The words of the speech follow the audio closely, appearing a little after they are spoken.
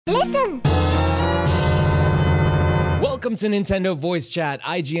Listen! Welcome to Nintendo Voice Chat,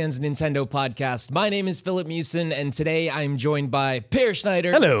 IGN's Nintendo podcast. My name is Philip Mewson, and today I'm joined by Per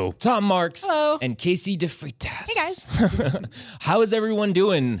Schneider. Hello. Tom Marks. Hello. And Casey DeFreitas. Hey, guys. How is everyone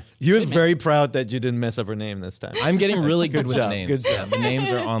doing? You're very proud that you didn't mess up her name this time. I'm getting really good with job, names. good job. Yeah, the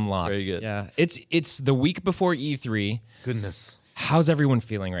names are on lock. Very good. Yeah, it's the week before E3. Goodness. How's everyone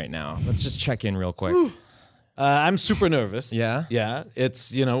feeling right now? Let's just check in real quick. I'm super nervous. Yeah? Yeah.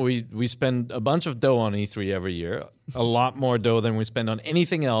 It's, we spend a bunch of dough on E3 every year. A lot more dough than we spend on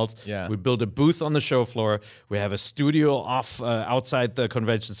anything else. Yeah. We build a booth on the show floor. We have a studio outside the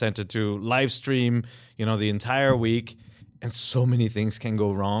convention center to live stream, the entire week. And so many things can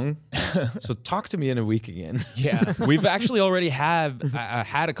go wrong. So talk to me in a week again. Yeah, we've actually already had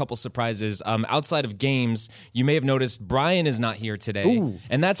a couple surprises. Outside of games, you may have noticed Brian is not here today. Ooh.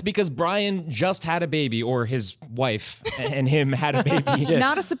 And that's because Brian just had a baby, or his wife and him had a baby. Yes.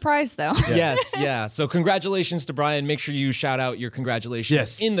 Not a surprise, though. Yes, yeah. So congratulations to Brian. Make sure you shout out your congratulations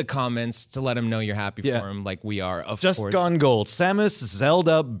Yes. in the comments to let him know you're happy Yeah. for him, like we are, of Just course. gone gold. Samus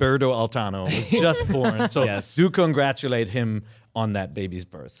Zelda Birdo Altano was just born. So Yes. do congratulate him on that baby's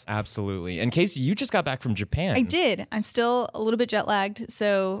birth. Absolutely. And Casey, you just got back from Japan. I did. I'm still a little bit jet lagged,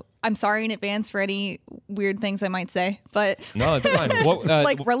 so I'm sorry in advance for any weird things I might say. But No, it's fine. What,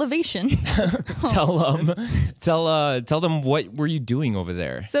 like relevation. tell them what were you doing over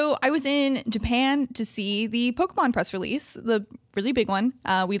there? So I was in Japan to see the Pokemon press release, the really big one.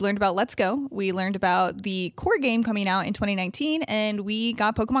 We learned about Let's Go. We learned about the core game coming out in 2019, and we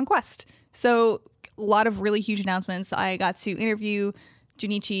got Pokemon Quest. So a lot of really huge announcements. I got to interview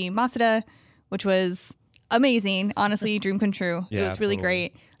Junichi Masuda, which was amazing. Honestly, dream come true. Yeah, it was really totally.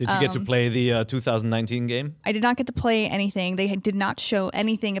 great. Did you get to play the 2019 game? I did not get to play anything. They did not show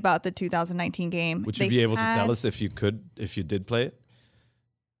anything about the 2019 game. Would you be able to tell us if you did play it?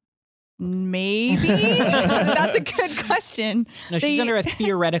 Maybe. That's a good question. No, she's under a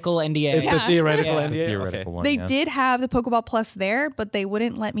theoretical NDA. It's the theoretical Yeah. NDA? Theoretical one. They yeah. did have the Pokeball Plus there, but they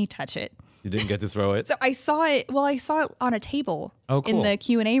wouldn't let me touch it. You didn't get to throw it? So I saw it. Well, I saw it on a table Oh, cool. in the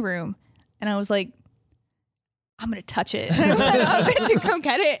Q&A room, and I was like, "I'm gonna touch it." And I went up to go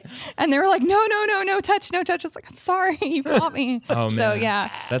get it, and they were like, "No, touch, no touch." I was like, "I'm sorry, you caught me." Oh, man. So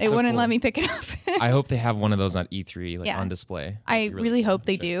yeah, That's they so wouldn't cool. let me pick it up. I hope they have one of those at E3, like Yeah. on display. I That'd be really cool. hope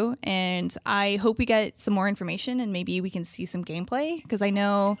they do, and I hope we get some more information, and maybe we can see some gameplay, because I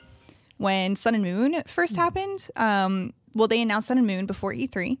know when Sun and Moon first happened, well, they announced Sun and Moon before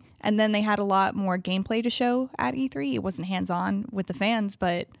E3, and then they had a lot more gameplay to show at E3. It wasn't hands-on with the fans,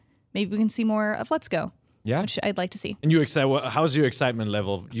 but maybe we can see more of Let's Go, Yeah. which I'd like to see. And you how's your excitement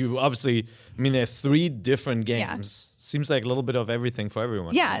level? You obviously, there are 3 different games. Seems like a little bit of everything for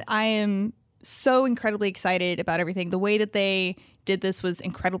everyone. Yeah, I am so incredibly excited about everything. The way that they did this was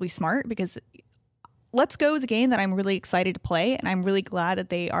incredibly smart, because Let's Go is a game that I'm really excited to play, and I'm really glad that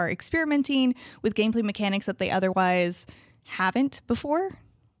they are experimenting with gameplay mechanics that they otherwise haven't before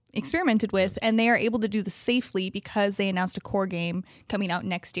experimented with, and they are able to do this safely because they announced a core game coming out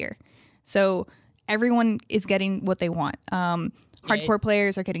next year. So everyone is getting what they want. Hardcore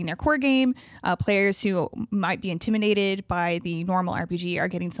players are getting their core game. Players who might be intimidated by the normal RPG are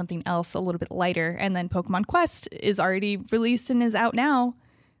getting something else a little bit lighter. And then Pokemon Quest is already released and is out now.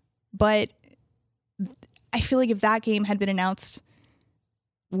 But I feel like if that game had been announced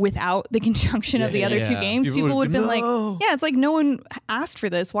without the conjunction of the other two Yeah. games, People people would have been no. like, yeah, it's like no one asked for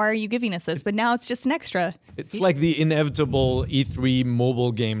this. Why are you giving us this? But now it's just an extra. It's like the inevitable E3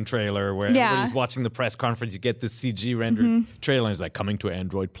 mobile game trailer where Yeah. everybody's watching the press conference. You get this CG rendered trailer, and it's like, coming to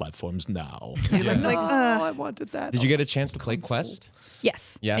Android platforms now. It's like, I wanted that. Did you get a chance to play Quest?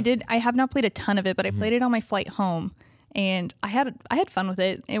 yes, Yeah? I did. I have not played a ton of it, but I played it on my flight home, and I had fun with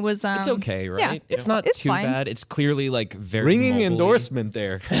it. It was It's okay, right? Yeah, It's not it's too fine. bad. It's clearly like very Ringing mobile-y. endorsement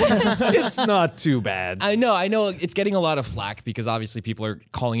there. It's not too bad. I know. It's getting a lot of flack because obviously people are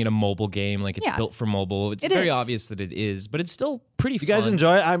calling it a mobile game, like it's Yeah. built for mobile. It's It very is. obvies that it is, but it's still pretty You guys fun.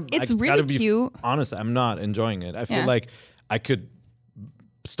 enjoy it? It's I really gotta be cute. honest, I'm not enjoying it. I feel Yeah. like I could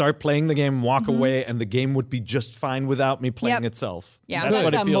start playing the game, walk away, and the game would be just fine without me playing Yep. itself. Yeah. That's That's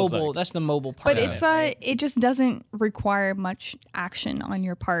what it that feels mobile. like. That's the mobile part. But of it's it. it just doesn't require much action on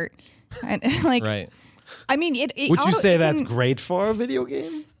your part. And, like, Right. I mean, it Would you say that's can- great for a video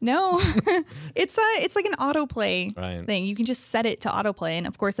game? No, it's like an autoplay Right. thing. You can just set it to autoplay, and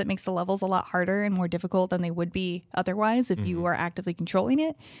of course, that makes the levels a lot harder and more difficult than they would be otherwise if you are actively controlling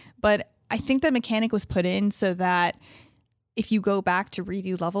it. But I think that mechanic was put in so that if you go back to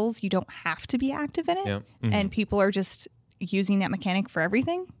redo levels, you don't have to be active in it, Yeah. and people are just using that mechanic for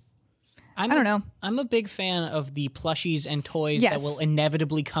everything. I don't know. I'm a big fan of the plushies and toys Yes. that will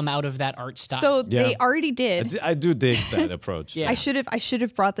inevitably come out of that art style. So they already did. I do dig that approach. Yeah. I should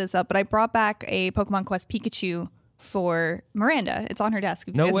have brought this up, but I brought back a Pokemon Quest Pikachu for Miranda. It's on her desk.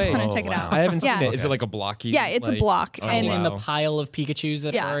 If you No guys way. want to Oh, check it wow. out. I haven't Yeah. seen it. Is it like a blocky? Yeah, it's a block. Oh, And in the wow. pile of Pikachus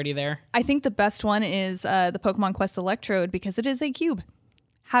that Yeah. are already there. I think the best one is the Pokemon Quest Electrode because it is a cube.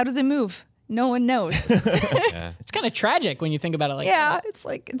 How does it move? No one knows. It's kind of tragic when you think about it like Yeah, it's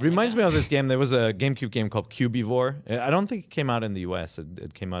like it's, Reminds me of this game. There was a GameCube game called Cubivore. I don't think it came out in the US.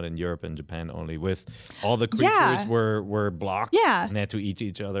 It came out in Europe and Japan only. With all the creatures Yeah. were blocks. Yeah. and they had to eat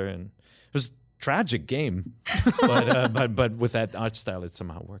each other, and it was a tragic game. but with that art style, it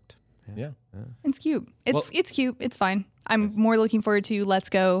somehow worked. Yeah. it's cute. It's cute. It's fine. I'm more looking forward to Let's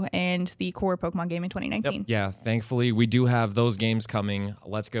Go and the core Pokemon game in 2019. Yeah, thankfully we do have those games coming.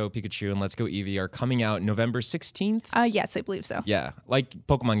 Let's Go Pikachu and Let's Go Eevee are coming out November 16th. Yes, I believe so. Yeah, like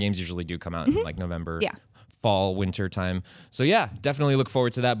Pokemon games usually do come out in like November. Yeah. Fall, winter time. So yeah, definitely look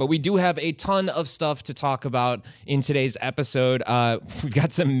forward to that. But we do have a ton of stuff to talk about in today's episode. We've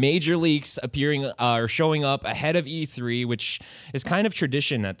got some major leaks appearing or showing up ahead of E3, which is kind of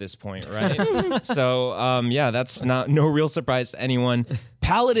tradition at this point, right? So yeah, that's no real surprise to anyone.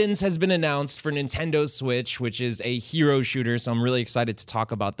 Paladins has been announced for Nintendo Switch, which is a hero shooter. So I'm really excited to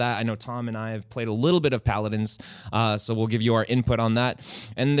talk about that. I know Tom and I have played a little bit of Paladins, so we'll give you our input on that.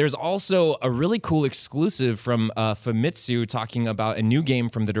 And there's also a really cool exclusive from Famitsu talking about a new game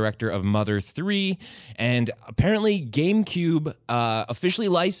from the director of Mother 3. And apparently GameCube, officially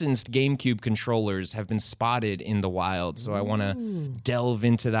licensed GameCube controllers have been spotted in the wild. So I want to delve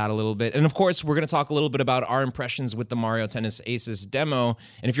into that a little bit. And of course, we're going to talk a little bit about our impressions with the Mario Tennis Aces demo.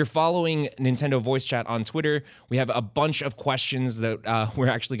 And if you're following Nintendo Voice Chat on Twitter, we have a bunch of questions that we're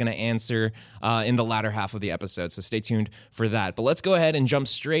actually going to answer in the latter half of the episode. So stay tuned for that. But let's go ahead and jump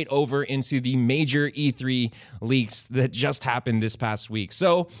straight over into the major E3 leaks that just happened this past week.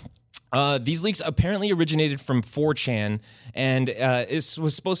 So these leaks apparently originated from 4chan, and it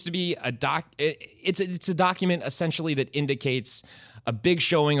was supposed to be it's a document essentially that indicates a big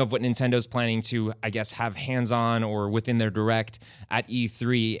showing of what Nintendo's planning to, I guess, have hands-on or within their direct at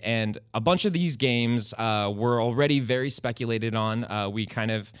E3. And a bunch of these games were already very speculated on. We kind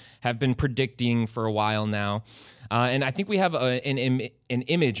of have been predicting for a while now. And I think we have an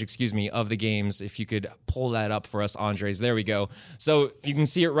image, of the games. If you could pull that up for us, Andres. There we go. So you can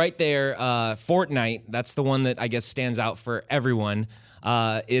see it right there. Fortnite, that's the one that I guess stands out for everyone,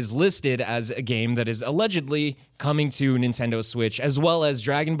 is listed as a game that is allegedly coming to Nintendo Switch, as well as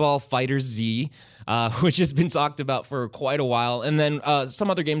Dragon Ball FighterZ Z, which has been talked about for quite a while. And then some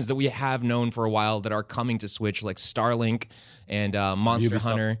other games that we have known for a while that are coming to Switch, like Starlink and Monster Ubisoft.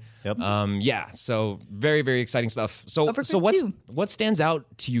 Hunter. Yep. Yeah, so very, very exciting stuff. So Overcooked 2. what stands out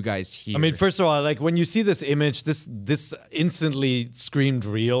to you guys here? I mean, first of all, like when you see this image, this instantly screamed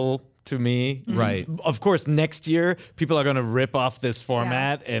real to me. Right. Of course, next year people are going to rip off this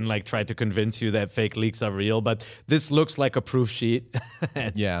format and like try to convince you that fake leaks are real. But this looks like a proof sheet.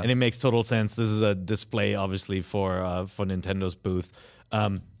 Yeah. and it makes total sense. This is a display, obviously, for Nintendo's booth.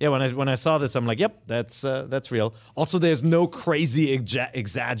 Yeah, when I saw this, I'm like, yep, that's real. Also, there's no crazy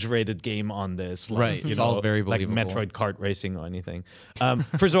exaggerated game on this, like, Right. It's all very believable. like Metroid kart racing or anything.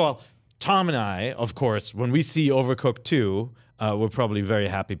 First of all, Tom and I, of course, when we see Overcooked 2, we're probably very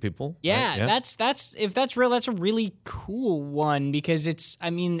happy people. Yeah, right? that's if that's real, that's a really cool one because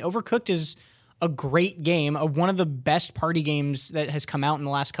Overcooked is a great game, one of the best party games that has come out in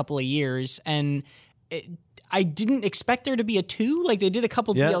the last couple of years, and I didn't expect there to be a 2. Like they did a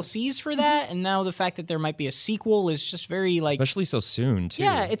couple DLCs for that, and now the fact that there might be a sequel is just very like especially so soon, too.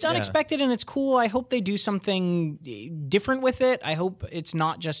 Yeah, it's unexpected and it's cool. I hope they do something different with it. I hope it's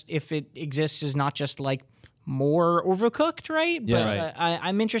not just, if it exists, is not just like more Overcooked, right? Yeah. But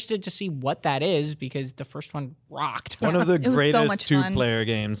I'm interested to see what that is because the first one rocked. One of the was so greatest much fun. 2-player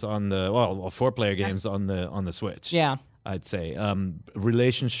games on the 4-player games on the Switch. Yeah. I'd say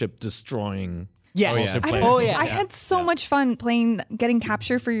relationship destroying. Yes. multiplayer. I had so much fun getting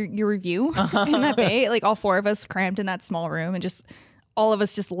capture for your review in that bay. Like all 4 of us crammed in that small room and just all of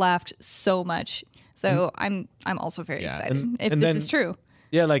us just laughed so much. So I'm also very excited if and this then- is true.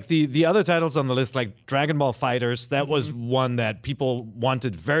 Yeah, like the other titles on the list, like Dragon Ball FighterZ, that was one that people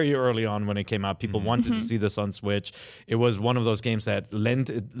wanted very early on when it came out. People wanted to see this on Switch. It was one of those games that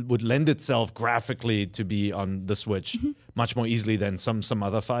would lend itself graphically to be on the Switch. much more easily than some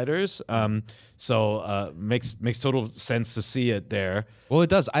other fighters. So makes total sense to see it there. Well, it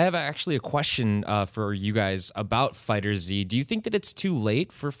does. I have actually a question for you guys about Fighter Z. Do you think that it's too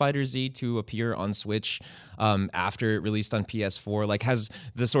late for Fighter Z to appear on Switch after it released on PS4? Like, has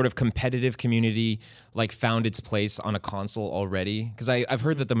the sort of competitive community like found its place on a console already? Because I've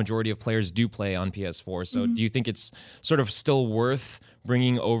heard that the majority of players do play on PS4. So do you think it's sort of still worth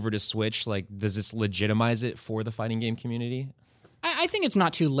bringing over to Switch? Like, does this legitimize it for the fighting game community? I think it's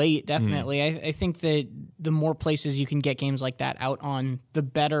not too late, definitely. I think that the more places you can get games like that out on, the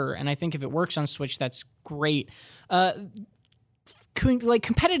better. And I think if it works on Switch, that's great. Like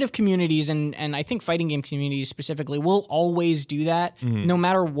competitive communities and I think fighting game communities specifically will always do that no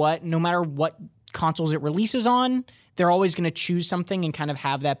matter what consoles it releases on. They're always going to choose something and kind of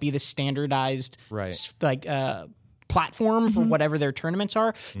have that be the standardized platform for whatever their tournaments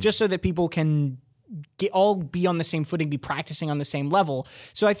are, just so that people can all be on the same footing, be practicing on the same level.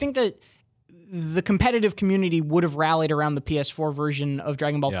 So I think that the competitive community would have rallied around the PS4 version of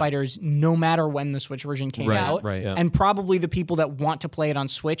Dragon Ball FighterZ no matter when the Switch version came out. And probably the people that want to play it on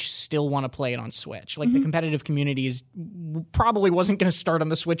Switch still want to play it on Switch. Like the competitive community probably wasn't going to start on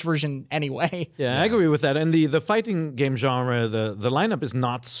the Switch version anyway. Yeah, I agree with that. And the fighting game genre, the lineup is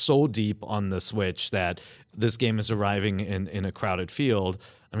not so deep on the Switch that this game is arriving in a crowded field.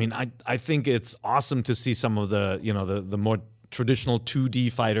 I mean, I think it's awesome to see some of the more traditional 2D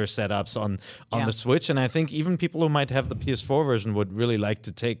fighter setups on the Switch, and I think even people who might have the PS4 version would really like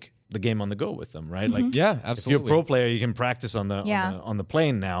to take the game on the go with them, right? Like, yeah, absolutely. If you're a pro player, you can practice on the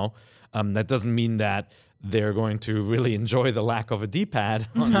plane now. That doesn't mean that they're going to really enjoy the lack of a D-pad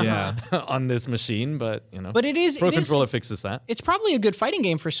on this machine, but but it is Pro Controller fixes that. It's probably a good fighting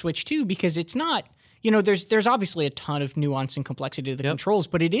game for Switch too, because it's not. There's obviously a ton of nuance and complexity to the controls,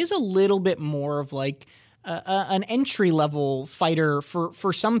 but it is a little bit more of like an entry-level fighter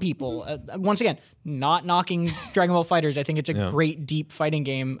for some people. Once again, not knocking Dragon Ball FighterZ. I think it's a great, deep fighting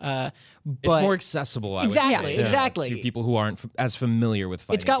game. But it's more accessible, I would say, exactly. to people who aren't as familiar with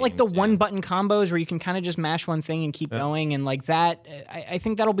fighting It's got like games, the one-button combos where you can kind of just mash one thing and keep going, and like that. I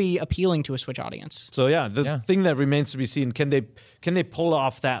think that'll be appealing to a Switch audience. So the thing that remains to be seen, can they pull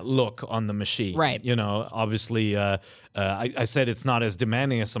off that look on the machine? Right. Obviously, I said it's not as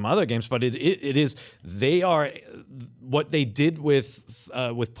demanding as some other games, but it is. They are what they did with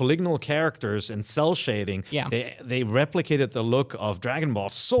polygonal characters and cell shading. Yeah. They replicated the look of Dragon Ball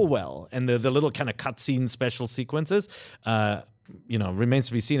so well, and the little kind of cutscene special sequences. Remains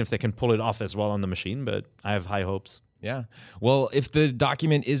to be seen if they can pull it off as well on the machine, but I have high hopes. Yeah. Well, if the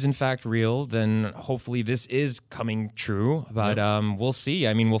document is in fact real, then hopefully this is coming true. But we'll see.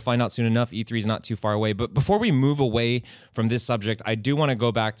 I mean, we'll find out soon enough. E3 is not too far away. But before we move away from this subject, I do want to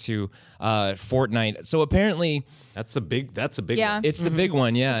go back to Fortnite. So apparently, that's a big Yeah. one. It's the big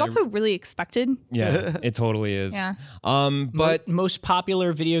one. Yeah. It's also really expected. Yeah, it totally is. Yeah. But most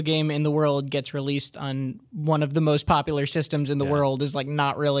popular video game in the world gets released on one of the most popular systems in the world is like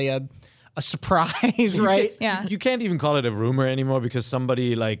not really a surprise, right? Yeah. You can't even call it a rumor anymore because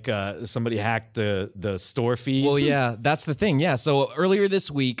somebody hacked the store feed. Well, yeah, that's the thing. Yeah. So earlier this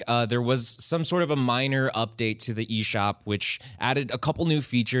week, there was some sort of a minor update to the eShop, which added a couple new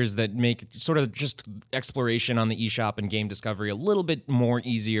features that make sort of just exploration on the eShop and game discovery a little bit more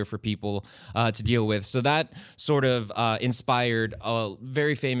easier for people to deal with. So that sort of inspired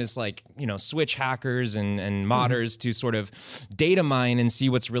very famous Switch hackers and modders to sort of data mine and see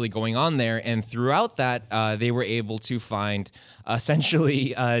what's really going on there. And throughout that, they were able to find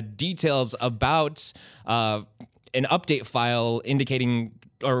essentially details about an update file indicating,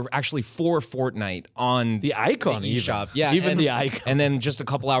 or actually for Fortnite on the icon, the eShop. Even the icon. And then just a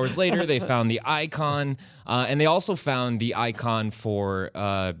couple hours later, they found the icon, and they also found the icon for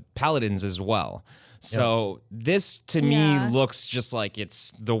Paladins as well. So this, to me, looks just like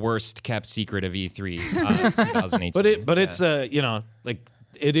it's the worst kept secret of E3 2018. But it's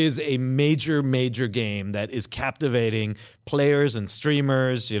it is a major game that is captivating players and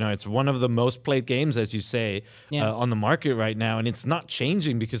streamers. It's one of the most played games, as you say, on the market right now. And it's not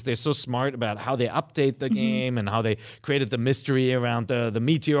changing because they're so smart about how they update the game and how they created the mystery around the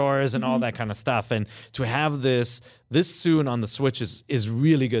meteors and all that kind of stuff. And to have this soon on the Switch is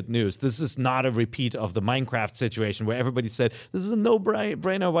really good news. This is not a repeat of the Minecraft situation where everybody said, this is a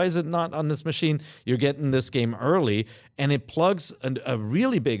no-brainer. Why is it not on this machine? You're getting this game early, and it plugs a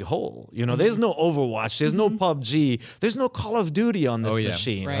really big hole. There's no Overwatch, there's no PUBG, there's no Call of Duty on this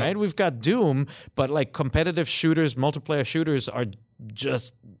machine, right? We've got Doom, but like competitive shooters, multiplayer shooters are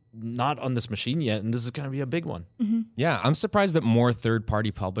just not on this machine yet, and this is going to be a big one. Yeah, I'm surprised that more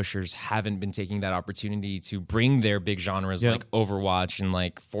third-party publishers haven't been taking that opportunity to bring their big genres like Overwatch and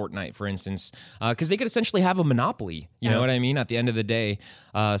like Fortnite, for instance, because they could essentially have a monopoly. You know what I mean? At the end of the day,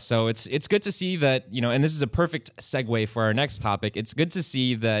 so it's good to see that, and this is a perfect segue for our next topic. It's good to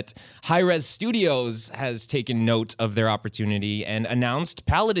see that Hi-Rez Studios has taken note of their opportunity and announced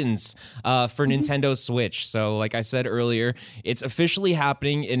Paladins for Nintendo Switch. So, like I said earlier, it's officially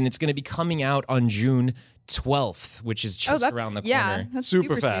happening, and it's going to be coming out on June 12th, which is just around the corner. Yeah, that's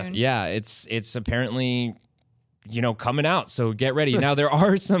Super super fast. soon. Yeah, it's apparently coming out, so get ready. Now there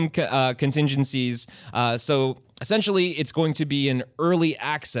are some contingencies. So essentially, it's going to be an early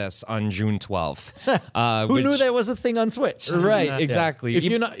access on June 12th. Who knew there was a thing on Switch? Right, exactly. If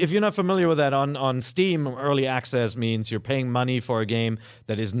you're not familiar with that, on Steam, early access means you're paying money for a game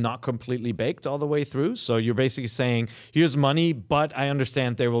that is not completely baked all the way through. So you're basically saying, here's money, but I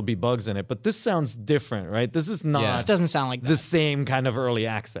understand there will be bugs in it. But this sounds different, right? This is not This doesn't sound like that. the same kind of early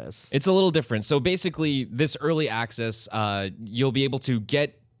access. It's a little different. So basically, this early access, you'll be able to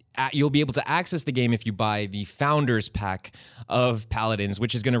access the game if you buy the Founders Pack of Paladins,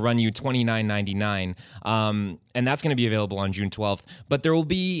 which is going to run you $29.99. And that's going to be available on June 12th. But there will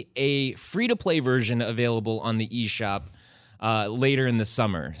be a free-to-play version available on the eShop later in the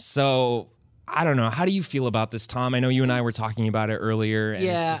summer. So I don't know. How do you feel about this, Tom? I know you and I were talking about it earlier, and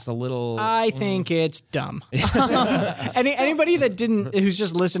it's just a little... I think it's dumb. Anybody who's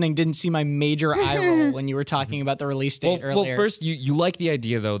just listening didn't see my major eye roll when you were talking about the release date earlier. Well, first, you like the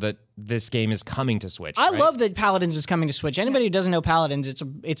idea, though, that this game is coming to Switch. I love that Paladins is coming to Switch. Anybody who doesn't know Paladins,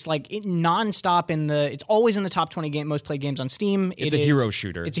 it's like nonstop it's always in the top 20 most played games on Steam. It's a hero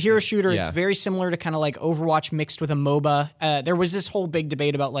shooter. It's a hero shooter. Yeah. It's very similar to kind of like Overwatch mixed with a MOBA. There was this whole big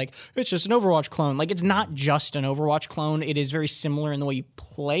debate about like, it's just an Overwatch clone. Like, it's not just an Overwatch clone. It is very similar in the way you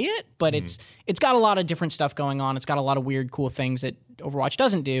play it, but it's got a lot of different stuff going on. It's got a lot of weird, cool things that Overwatch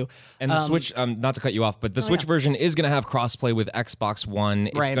doesn't do. And the Switch, not to cut you off, but the Switch version is going to have crossplay with Xbox One.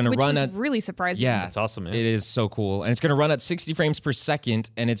 It's going to Which run is at really surprising. Yeah, That's awesome, man. It is so cool, and it's going to run at 60 frames per second,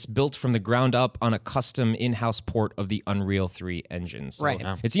 and it's built from the ground up on a custom in-house port of the Unreal 3 engine. So Right.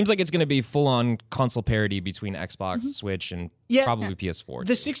 it seems like it's going to be full-on console parity between Xbox, Switch, and probably PS4.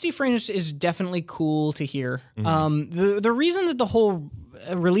 The 60 frames is definitely cool to hear. The reason that the whole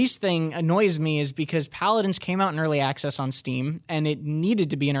release thing annoys me is because Paladins came out in early access on Steam, and it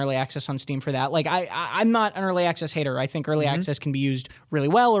needed to be in early access on Steam for that. Like, I'm not an early access hater. I think early access can be used really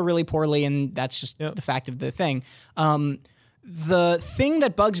well or really poorly, and that's just the fact of the thing. The thing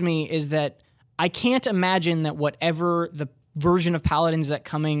that bugs me is that I can't imagine that whatever the version of Paladins that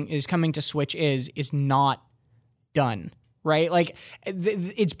is coming to Switch is not done. Right? Like,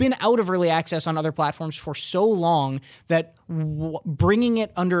 it's been out of early access on other platforms for so long that bringing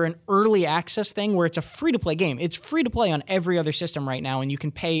it under an early access thing where it's a free-to-play game, it's free-to-play on every other system right now, and you can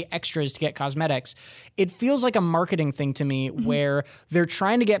pay extras to get cosmetics. It feels like a marketing thing to me where they're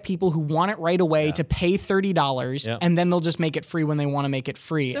trying to get people who want it right away to pay $30, and then they'll just make it free when they want to make it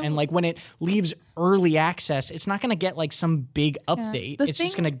free. And, like, when it leaves early access, it's not going to get, like, some big update. It's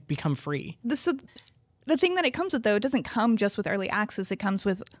just going to become free. The thing that it comes with, though, it doesn't come just with early access. It comes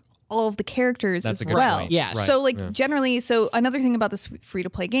with all of the characters That's as a good well. point. Yes. Right. So, like, generally, another thing about this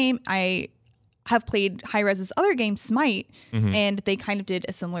free-to-play game, I have played Hi-Rez's other game, Smite, and they kind of did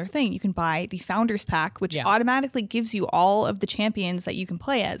a similar thing. You can buy the Founders Pack, which automatically gives you all of the champions that you can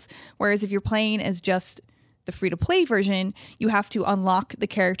play as. Whereas if you're playing as just the free-to-play version, you have to unlock the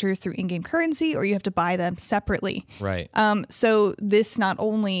characters through in-game currency, or you have to buy them separately. Right. So this not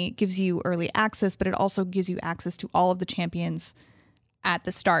only gives you early access, but it also gives you access to all of the champions at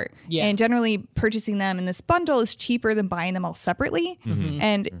the start. Yeah. And generally purchasing them in this bundle is cheaper than buying them all separately.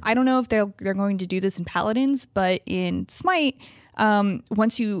 And I don't know if they're going to do this in Paladins, but in Smite,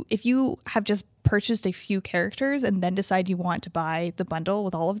 if you have just purchased a few characters and then decide you want to buy the bundle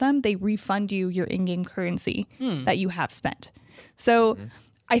with all of them, they refund you your in-game currency that you have spent. So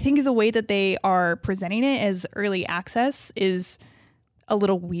I think the way that they are presenting it as early access is a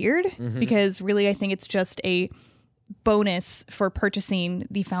little weird because really I think it's just a bonus for purchasing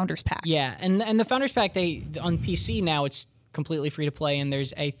the Founders Pack. Yeah, and the Founders Pack, on PC now it's completely free to play, and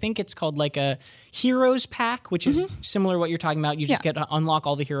I think it's called like a Heroes Pack, which is similar to what you're talking about. You just get to unlock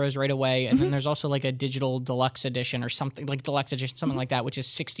all the heroes right away, and then there's also like a digital deluxe edition or something like deluxe edition, something like that, which is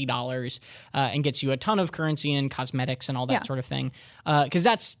 $60 and gets you a ton of currency and cosmetics and all that sort of thing. Because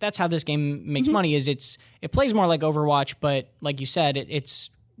that's how this game makes money. It plays more like Overwatch, but like you said, it's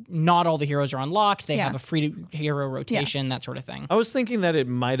not all the heroes are unlocked. They have a free hero rotation, that sort of thing. I was thinking that it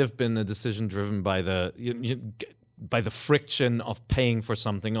might have been a decision driven by by the friction of paying for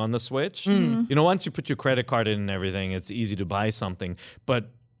something on the Switch. You know, once you put your credit card in and everything, it's easy to buy something. But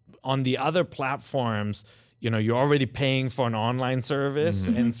on the other platforms, you know, you're already paying for an online service.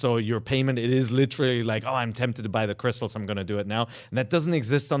 And so your payment, it is literally like, oh, I'm tempted to buy the crystals, I'm going to do it now. And that doesn't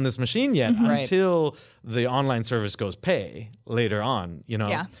exist on this machine yet until the online service goes pay later on, you know.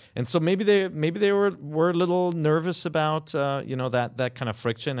 Yeah. And so maybe they were a little nervous about, you know, that kind of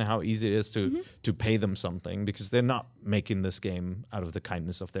friction and how easy it is to pay them something, because they're not making this game out of the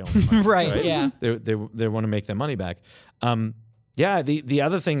kindness of their own heart. Right, yeah. They want to make their money back. Yeah, the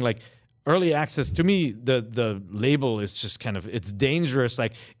other thing, like, early access, to me, the label is just kind of, it's dangerous.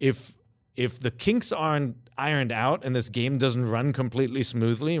 Like, if the kinks aren't ironed out and this game doesn't run completely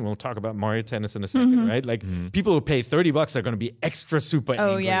smoothly, and we'll talk about Mario Tennis in a second, right? Like, people who pay $30 are going to be extra super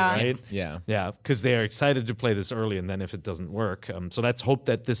angry, right? Yeah. Yeah, because they're excited to play this early, and then if it doesn't work. So let's hope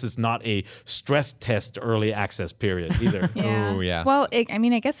that this is not a stress test early access period either. Oh, yeah. Well, I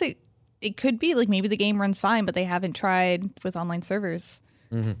mean, I guess it could be like maybe the game runs fine, but they haven't tried with online servers.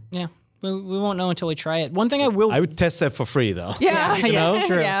 Yeah. We won't know until we try it. One thing I would test that for free, though. Yeah, you know?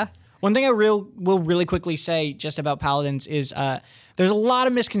 True. Yeah. One thing I will really quickly say just about Paladins is there's a lot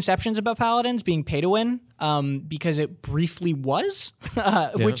of misconceptions about Paladins being pay to win, because it briefly was,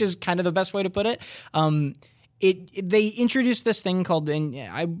 which is kind of the best way to put it. They introduced this thing called, and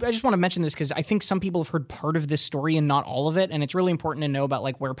I just want to mention this because I think some people have heard part of this story and not all of it, and it's really important to know about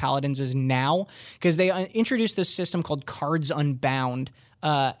like where Paladins is now, because they introduced this system called Cards Unbound.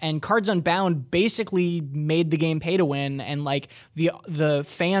 And Cards Unbound basically made the game pay to win, and like the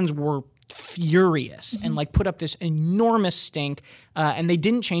fans were furious and like put up this enormous stink, and they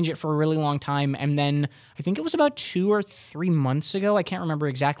didn't change it for a really long time. And then I think it was about 2 or 3 months ago, I can't remember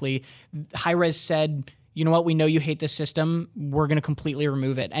exactly, Hi-Rez said, you know what, we know you hate this system, we're going to completely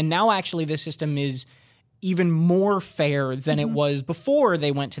remove it. And now actually this system is even more fair than it was before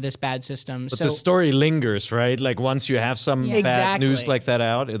they went to this bad system. But so the story lingers, right? Like, once you have some bad Exactly. news like that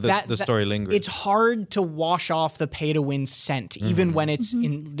out, the story lingers. It's hard to wash off the pay-to-win scent, even when it's,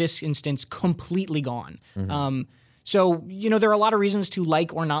 in this instance, completely gone. So, you know, there are a lot of reasons to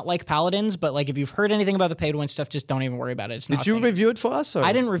like or not like Paladins, but like if you've heard anything about the pay-to-win stuff, just don't even worry about it. It's not Did you review it for us? Or?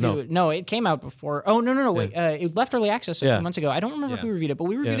 I didn't review it. No, it came out before. Oh, no. Wait. It left early access a few months ago. I don't remember who reviewed it, but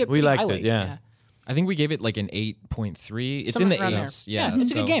we reviewed it we pretty liked highly. it, yeah. I think we gave it like an 8.3. It's Somewhere in the around there. 8s. Yeah,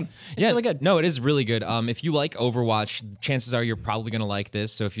 it's a good game. It's really good. No, it is really good. If you like Overwatch, chances are you're probably going to like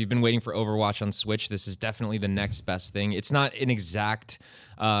this. So if you've been waiting for Overwatch on Switch, this is definitely the next best thing. It's not an exact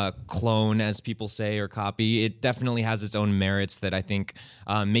clone, as people say, or copy. It definitely has its own merits that I think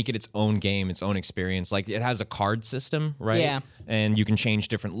make it its own game, its own experience. Like, it has a card system, right? Yeah. And you can change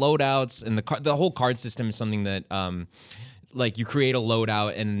different loadouts. And the whole card system is something that... like, you create a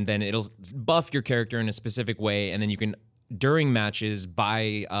loadout and then it'll buff your character in a specific way, and then you can, during matches,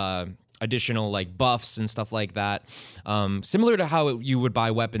 buy additional like buffs and stuff like that, similar to how you would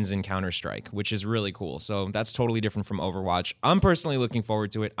buy weapons in Counter-Strike, which is really cool. So that's totally different from Overwatch. I'm personally looking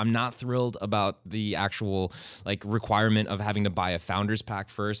forward to it. I'm not thrilled about the actual like requirement of having to buy a Founders Pack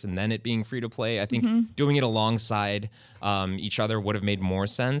first and then it being free to play. I think doing it alongside each other would have made more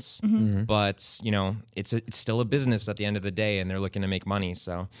sense, but you know, it's still a business at the end of the day, and they're looking to make money.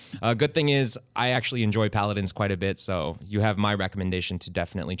 So good thing is I actually enjoy Paladins quite a bit, so you have my recommendation to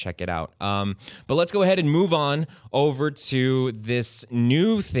definitely check it out. But let's go ahead and move on over to this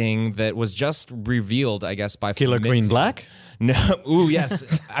new thing that was just revealed, I guess, by Killer Queen Famitsu. Black? No, ooh,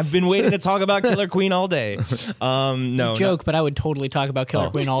 yes. I've been waiting to talk about Killer Queen all day. No, Joke, but I would totally talk about Killer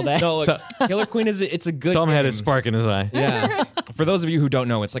Queen all day. No, look, Killer Queen it's a good Tom game. had a spark in his eye. Yeah. For those of you who don't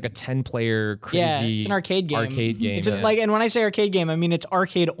know, it's like a 10-player crazy Yeah, it's an arcade game. It's like, and when I say arcade game, I mean it's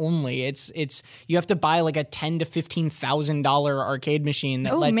arcade only. It's you have to buy like a $10,000 to $15,000 arcade machine.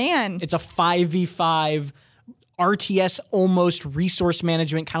 That man. It's a 5v5 RTS almost resource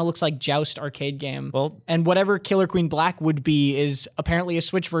management, kind of looks like Joust arcade game. Well- and whatever Killer Queen Black would be is apparently a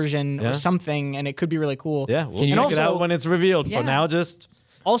Switch version or something, and it could be really cool. Yeah, we'll you- check And it out also- when it's revealed. For Yeah. now, just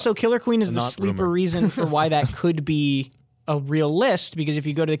Also, Killer Queen is the Not sleeper rumor. reason for why that could be a real list, because if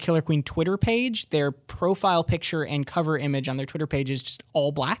you go to the Killer Queen Twitter page, their profile picture and cover image on their Twitter page is just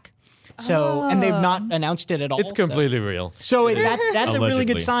all black. So, and they've not announced it at all. it's completely real. So that's a really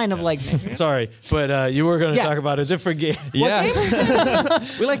good Allegedly. sign of like, Sorry, but you were going to Yeah. talk about a different game. Yeah.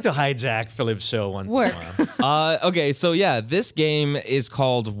 We like to hijack Philip's show once Work. in a while. Okay, so yeah, this game is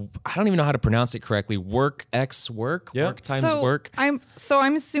called, I don't even know how to pronounce it correctly. Work X Work? Yeah. Work times work? I'm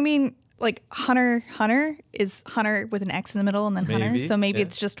assuming like Hunter is Hunter with an X in the middle and then Hunter. Maybe, So maybe yeah.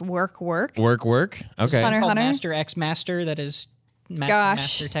 it's just work. Work. Okay. Hunter. called Master X Master. That is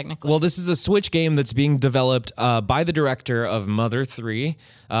Master technically. Well, this is a Switch game that's being developed by the director of Mother 3,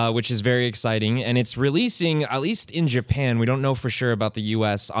 which is very exciting. And it's releasing, at least in Japan, we don't know for sure about the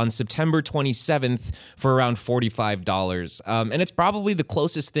US, on September 27th for around $45. And it's probably the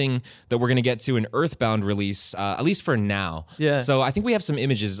closest thing that we're going to get to an Earthbound release, at least for now. Yeah. So I think we have some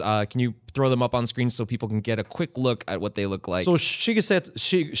images. Can you throw them up on screen so people can get a quick look at what they look like? So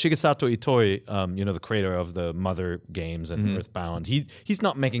Shigesato Itoi, the creator of the Mother games and Earthbound, he's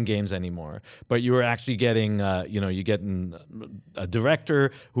not making games anymore. But you are actually getting, you're getting a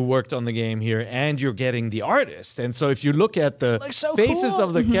director who worked on the game here, and you're getting the artist. And so if you look at the so faces cool.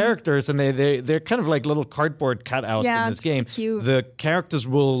 of the characters, and they're kind of like little cardboard cutouts Yeah, in this it's game, cute. the characters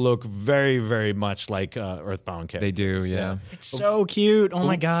will look very, very much like Earthbound characters. They do, yeah. It's so cute. Oh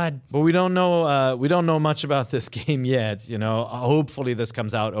my god. But we don't know. We don't know much about this game yet. Hopefully this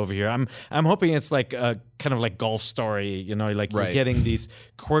comes out over here. I'm hoping it's like kind of like Golf Story. Like you're Right. getting these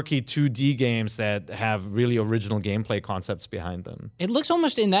quirky 2D games that have really original gameplay concepts behind them. It looks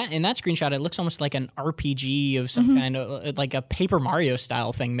almost in that screenshot. It looks almost like an RPG of some kind of like a Paper Mario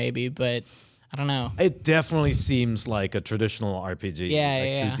style thing, maybe. But I don't know. It definitely seems like a traditional RPG. Yeah, like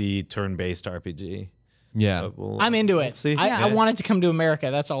yeah. 2D turn-based RPG. Yeah. I'm into it. see. I want it to come to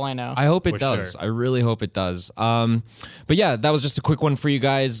America. That's all I know. I hope it For does. sure. I really hope it does. But yeah, that was just a quick one for you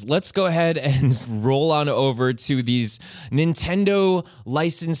guys. Let's go ahead and roll on over to these Nintendo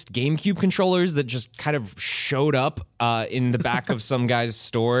licensed GameCube controllers that just kind of showed up in the back of some guy's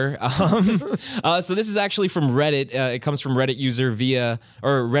store. So this is actually from Reddit. It comes from Reddit user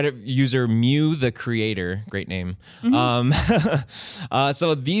Reddit user Mew the Creator. Great name.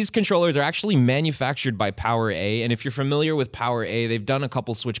 So these controllers are actually manufactured by PowerA, and if you're familiar with PowerA, they've done a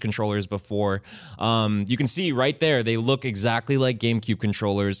couple Switch controllers before. You can see right there, they look exactly like GameCube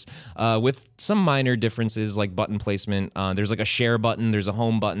controllers, with some minor differences like button placement. There's like a share button, there's a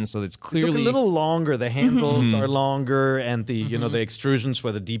home button, so it's Look clearly a little longer. The handles are longer, and the the extrusions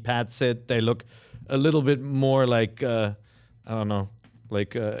where the D-pad sit, they look a little bit more like I don't know,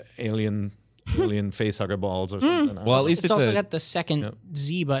 like alien facehugger balls or something. well. At least it's it's also a got the second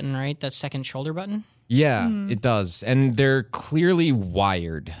Z button, right? That second shoulder button. yeah, it does, and they're clearly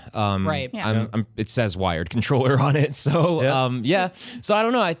wired. Right. Yeah. It says wired controller on it, so So I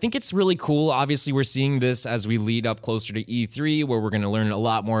don't know. I think it's really cool. Obviously, we're seeing this as we lead up closer to E3, where we're going to learn a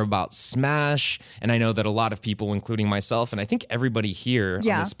lot more about Smash. And I know that a lot of people, including myself, and I think everybody here on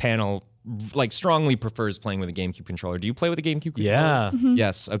Yeah. this panel, like strongly prefers playing with a GameCube controller. Do you play with a GameCube controller? Yeah.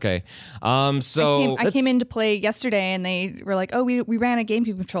 Yes. Okay. So I came in to play yesterday, and they were like, "Oh, we ran a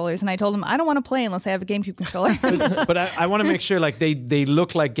GameCube controllers," and I told them I don't want to play unless I have a GameCube controller. But I want to make sure like they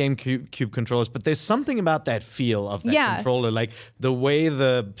look like GameCube controllers, but there's something about that feel of that Yeah. controller, like the way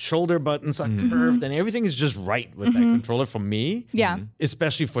the shoulder buttons are curved and everything is just right with that controller for me. Yeah.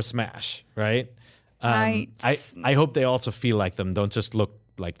 Especially for Smash, right? Right. I hope they also feel like them, don't just look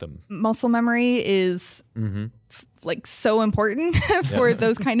like them. Muscle memory is like so important for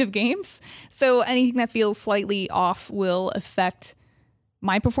those kind of games. So anything that feels slightly off will affect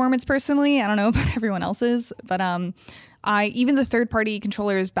my performance personally. I don't know about everyone else's, but even the third-party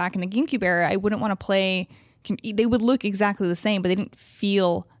controllers back in the GameCube era, I wouldn't want to play. They would look exactly the same, but they didn't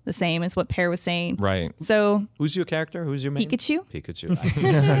feel the same as what Pear was saying. right. So Who's your character? Who's your main? Pikachu. Pikachu.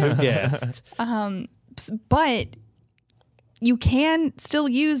 I guessed. But you can still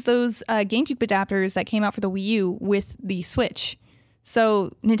use those GameCube adapters that came out for the Wii U with the Switch.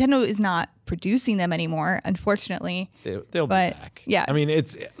 So Nintendo is not producing them anymore, unfortunately. They'll But, be back. yeah. I mean,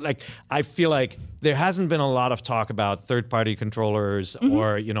 it's like I feel like there hasn't been a lot of talk about third-party controllers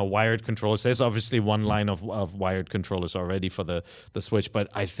or wired controllers. There's obviously one line of wired controllers already for the Switch, but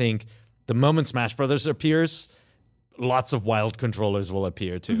I think the moment Smash Brothers appears, lots of wild controllers will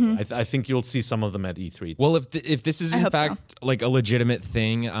appear too. I think you'll see some of them at E3. Well, if this is in hope so. fact like a legitimate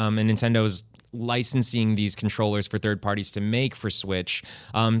thing, and Nintendo's licensing these controllers for third parties to make for Switch,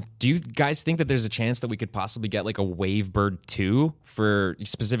 do you guys think that there's a chance that we could possibly get like a Wavebird 2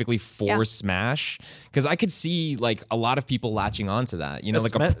 specifically for Yeah. Smash? Because I could see like a lot of people latching onto that,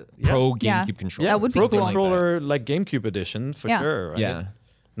 like a Yeah. pro Yeah. GameCube controller. That would be Pro cool. controller like GameCube edition for Yeah. sure. Right? Yeah.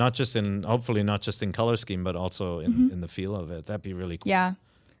 Hopefully not just in color scheme, but also in the feel of it. That'd be really cool. Yeah.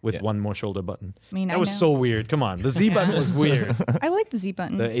 With one more shoulder button. I mean, that I was know. so weird. Come on, the Z button was weird. I like the Z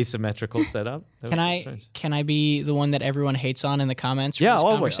button. The asymmetrical setup. That Can was so I strange. can I be the one that everyone hates on in the comments? For Yeah, this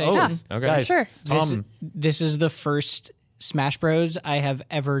always. conversation? Okay. Guys, Sure. Tom, This is the first Smash Bros. I have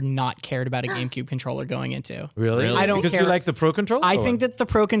ever not cared about a GameCube controller going into. really? Really? I don't because care. you like the Pro controller. I or think what? that the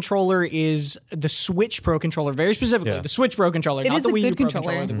Pro Controller is the Switch Pro Controller, very specifically Yeah. the Switch Pro Controller, not is the a Wii U good Pro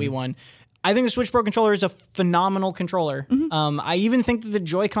controller. Controller, the Wii one. I think the Switch Pro controller is a phenomenal controller. I even think that the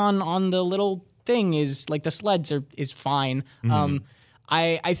Joy-Con on the little thing is like the sleds is fine.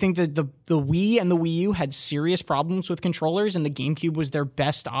 I think that the Wii and the Wii U had serious problems with controllers, and the GameCube was their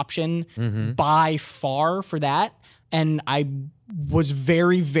best option by far for that. And I was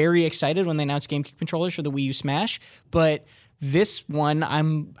very, very excited when they announced GameCube controllers for the Wii U Smash. But this one,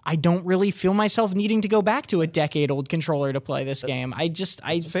 I don't really feel myself needing to go back to a decade-old controller to play this game.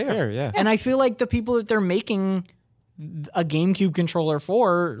 Fair, yeah. And I feel like the people that they're making a GameCube controller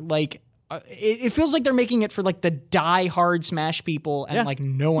for, like, it feels like they're making it for like the die-hard Smash people and like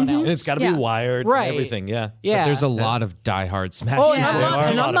no one else. And it's got to be wired, Right. and everything. Yeah, Yeah. There's a lot of diehard Smash. Oh, people. and are a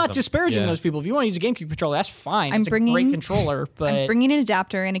I'm lot not of them. disparaging Yeah. those people. If you want to use a GameCube controller, that's fine. I'm It's a bringing- great controller, but I'm bringing an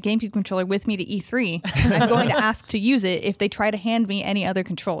adapter and a GameCube controller with me to E3. I'm going to ask to use it if they try to hand me any other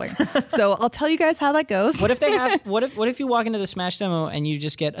controller. So I'll tell you guys how that goes. what if they have? What if you walk into the Smash demo and you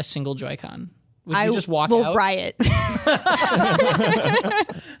just get a single Joy-Con? Would you just walk will out? riot.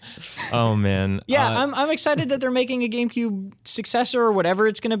 Oh man. Yeah, I'm excited that they're making a GameCube successor or whatever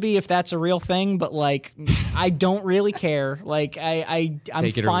it's going to be, if that's a real thing. But like, I don't really care. Like, I'm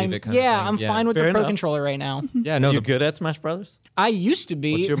Take it or fine. leave it kind of Yeah, thing. I'm Yeah. fine with Fair the Pro enough. controller right now. Yeah, no, you good at Smash Brothers? I used to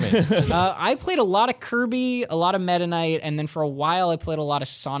be. What's your main? I played a lot of Kirby, a lot of Meta Knight, and then for a while I played a lot of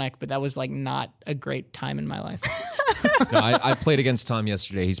Sonic. But that was like not a great time in my life. no, I played against Tom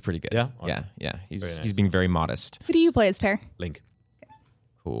yesterday. He's pretty good. Yeah? Okay. Yeah. He's nice. being very modest. Who do you play as, Pear? Link.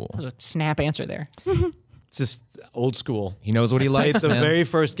 Cool. That was a snap answer there. It's just old school. He knows what he likes. It's the man. very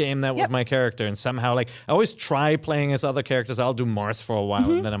first game that was my character, and somehow, like, I always try playing as other characters. I'll do Marth for a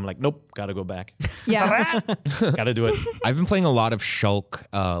while, and then I'm like, nope, gotta go back. Yeah. Gotta do it. I've been playing a lot of Shulk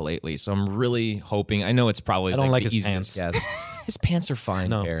lately, so I'm really hoping. I know it's probably I don't like the his easiest pants. guess. His pants are fine.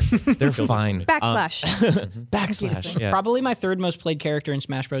 No. Bear. They're fine. Backslash. Backslash. Yeah. Probably my third most played character in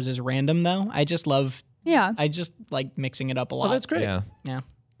Smash Bros is Random though. I just Yeah. like mixing it up a lot. Oh, that's great. Yeah. Yeah.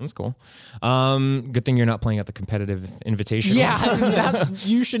 That's cool. Good thing you're not playing at the competitive invitation. Yeah,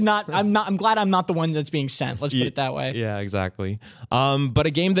 you should not. I'm glad I'm not the one that's being sent. Let's put it that way. Yeah, exactly. But a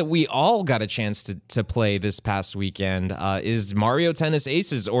game that we all got a chance to play this past weekend is Mario Tennis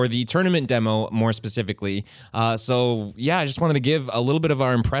Aces, or the tournament demo more specifically. So yeah, I just wanted to give a little bit of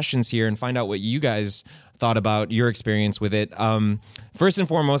our impressions here and find out what you guys thought about your experience with it. First and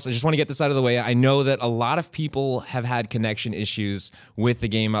foremost, I just want to get this out of the way. I know that a lot of people have had connection issues with the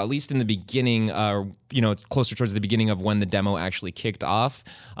game, at least in the beginning, closer towards the beginning of when the demo actually kicked off.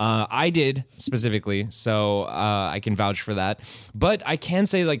 I did specifically, so I can vouch for that. But I can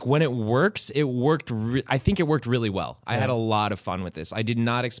say, like, when it works, I think it worked really well. I had a lot of fun with this. I did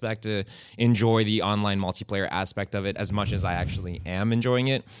not expect to enjoy the online multiplayer aspect of it as much as I actually am enjoying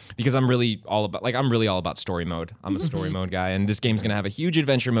it, because I'm really all about story mode. I'm a story mode guy, and this game's gonna have a huge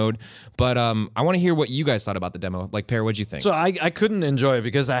adventure mode. But I want to hear what you guys thought about the demo. Like, Pear, what'd you think? So I couldn't enjoy it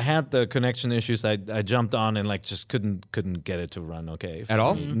because I had the connection issues. I jumped on and like just couldn't get it to run okay At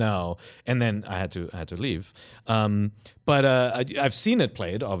all? No, and then I had to leave. But I've seen it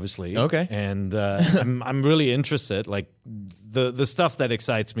played, obviously. Okay. And I'm really interested. Like the stuff that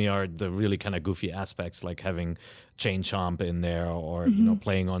excites me are the really kind of goofy aspects, like having Chain Chomp in there, or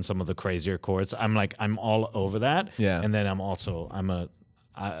playing on some of the crazier chords. I'm all over that. Yeah. And then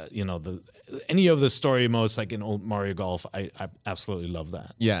any of the story modes, like in old Mario Golf, I absolutely love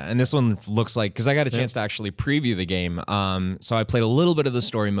that. Yeah, and this one looks like, because I got a chance to actually preview the game, so I played a little bit of the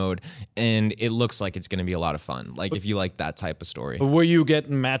story mode, and it looks like it's going to be a lot of fun. Like, if you like that type of story. But were you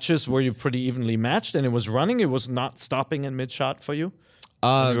getting matches? Were you pretty evenly matched, and it was running? It was not stopping in mid shot for you?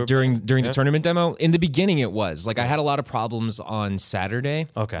 During the tournament demo, in the beginning it was like I had a lot of problems on Saturday.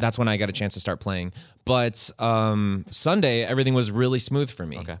 Okay. That's when I got a chance to start playing. But Sunday everything was really smooth for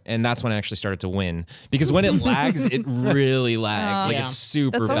me. Okay. And that's when I actually started to win, because when it lags, it really lags. Like, Yeah. it's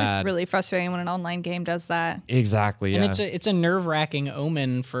super That's always bad. really frustrating when an online game does that. Exactly. Yeah. And it's a nerve-wracking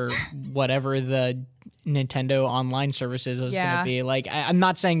omen for whatever the Nintendo online services is going Yeah. to be. Like, I'm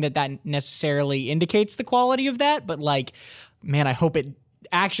not saying that necessarily indicates the quality of that, but like, man, I hope it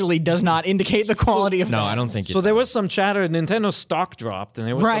actually does not indicate the quality of that. no, I don't think it. So there was some chatter. Nintendo stock dropped, and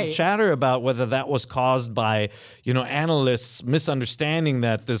there was Right. some chatter about whether that was caused by analysts misunderstanding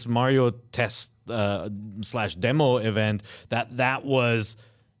that this Mario test / demo event that was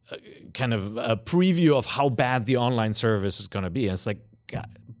kind of a preview of how bad the online service is going to be. And it's like, God,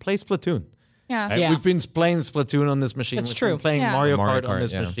 play Splatoon. Yeah. Right? Yeah. We've been playing Splatoon on this machine. That's We've true. been playing Yeah. Mario Mario Kart on Kart,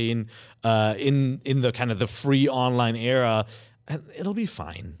 this yeah. machine in the kind of the free online era. And it'll be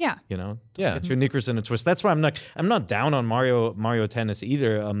fine. Yeah. Don't Yeah. get your knickers in a twist. That's why I'm not down on Mario Tennis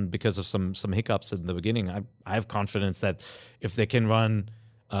either, because of some hiccups in the beginning. I have confidence that if they can run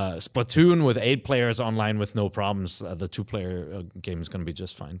Splatoon with 8 players online with no problems. The 2-player game is going to be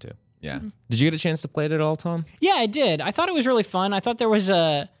just fine too. Yeah. Did you get a chance to play it at all, Tom? Yeah, I did. I thought it was really fun. I thought there was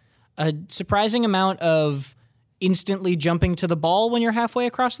a surprising amount of instantly jumping to the ball when you're halfway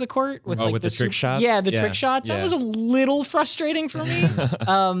across the court with with the trick shots? Yeah, the trick shots. Yeah. That was a little frustrating for me,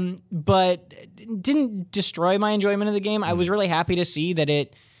 but didn't destroy my enjoyment of the game. I was really happy to see that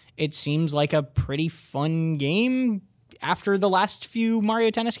it seems like a pretty fun game after the last few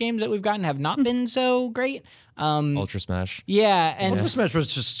Mario Tennis games that we've gotten have not been so great. Ultra Smash. Yeah, and Ultra Smash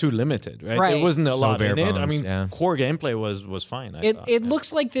was just too limited, right? Right. There wasn't a So lot in bare it. I bones, mean, yeah. core gameplay was fine. I thought. It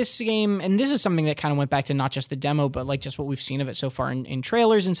looks like this game, and this is something that kind of went back to not just the demo, but like just what we've seen of it so far in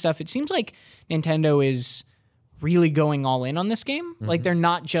trailers and stuff. It seems like Nintendo is really going all in on this game. Like they're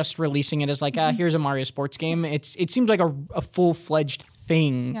not just releasing it as like, here's a Mario sports game. It seems like a full-fledged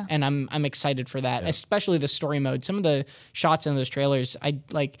thing, and I'm excited for that, especially the story mode. Some of the shots in those trailers, I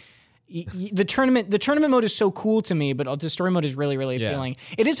like. The tournament mode is so cool to me, but the story mode is really, really appealing.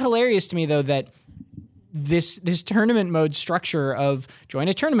 It is hilarious to me though that this tournament mode structure of join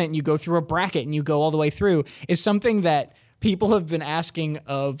a tournament and you go through a bracket and you go all the way through is something that people have been asking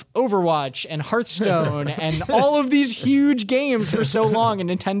of Overwatch and Hearthstone and all of these huge games for so long, and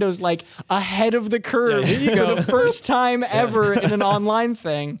Nintendo's like ahead of the curve for the first time ever in an online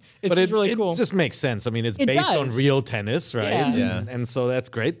thing. It's just really cool. It just makes sense. I mean, it's It based on does. real tennis, right? Yeah. And so that's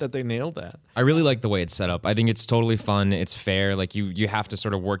great that they nailed that. I really like the way it's set up. I think it's totally fun. It's fair. Like you have to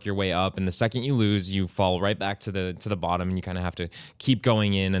sort of work your way up, and the second you lose, you fall right back to the bottom, and you kind of have to keep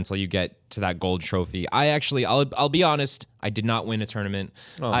going in until you get to that gold trophy. I'll be honest, I did not win a tournament.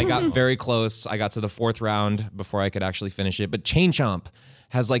 I got very close. I got to the 4th round before I could actually finish it. But Chain Chomp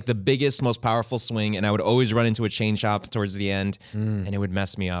has like the biggest, most powerful swing, and I would always run into a chain chomp towards the end, and it would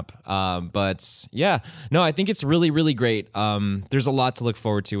mess me up. But yeah, no, I think it's really, really great. There's a lot to look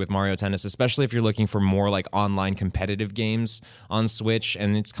forward to with Mario Tennis, especially if you're looking for more like online competitive games on Switch,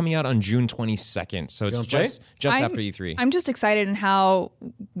 and it's coming out on June 22nd, so it's just after E3. I'm just excited in how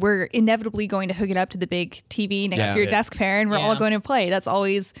we're inevitably going to hook it up to the big TV next to your desk pair, and we're all going to play. That's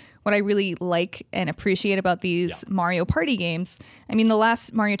always what I really like and appreciate about these Mario Party games. I mean, the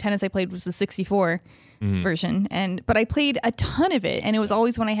last Mario Tennis I played was the 64 version, but I played a ton of it, and it was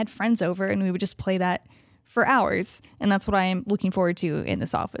always when I had friends over, and we would just play that for hours. And that's what I am looking forward to in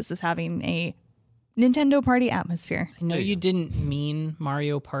this office, is having a Nintendo Party atmosphere. I know you didn't mean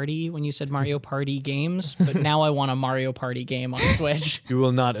Mario Party when you said Mario Party games, but now I want a Mario Party game on Switch. You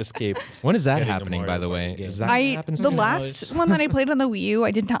will not escape. When is that Getting a happening, by Mario the Party way? game. Is that what happens The soon? last one that I played on the Wii U,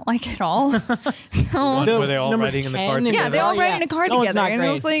 I did not like at all. So Were they all number riding in the 10 car in together? yeah, they all Oh, ran yeah. in a car That one's together, not and I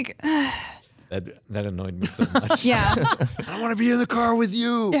great. was like, That annoyed me so much. yeah, I don't want to be in the car with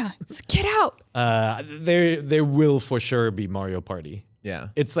you. yeah, it's, get out. There will for sure be Mario Party. Yeah.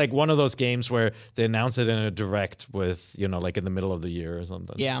 It's like one of those games where they announce it in a direct with, like in the middle of the year or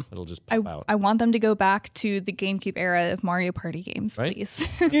something. Yeah. It'll just pop out. I want them to go back to the GameCube era of Mario Party games, Right? please.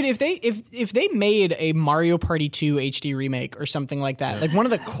 Dude, if they made a Mario Party 2 HD remake or something like that, like one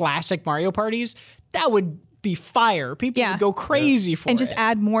of the classic Mario parties, that would be fire. People Yeah. would go crazy for And it. just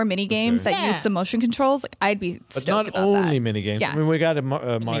add more mini games that Yeah. use some motion controls. Like, I'd be But stoked not about only that. minigames. Yeah. I mean, we got a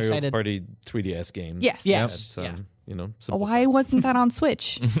Mario excited. Party 3DS game. Yes. Yes. That, Yeah. simple. Why wasn't that on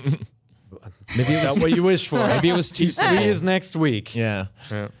Switch? Maybe that's what you wish for. Maybe it was too Three simple. is next week. Yeah,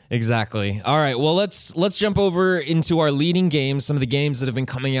 exactly. All right, well, let's jump over into our leading games, some of the games that have been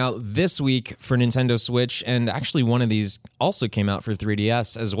coming out this week for Nintendo Switch, and actually one of these also came out for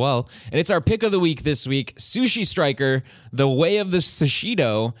 3DS as well. And it's our pick of the week this week. Sushi Striker, The Way of the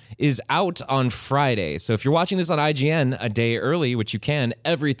Sushido is out on Friday. So if you're watching this on IGN a day early, which you can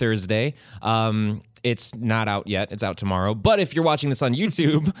every Thursday, it's not out yet. It's out tomorrow. But if you're watching this on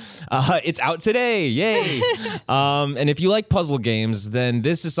YouTube, it's out today. Yay. And if you like puzzle games, then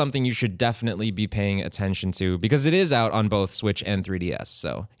this is something you should definitely be paying attention to because it is out on both Switch and 3DS.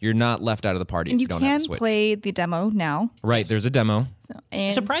 So you're not left out of the party And if you you don't have can a Switch. play the demo now. Right. There's a demo. So,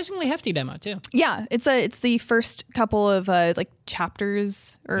 and surprisingly hefty demo too. yeah, it's the first couple of like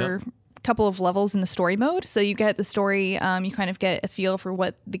chapters or couple of levels in the story mode. So you get the story, you kind of get a feel for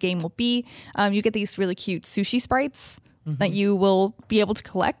what the game will be. You get these really cute sushi sprites that you will be able to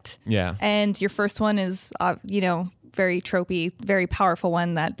collect. Yeah. And your first one is, very tropey, very powerful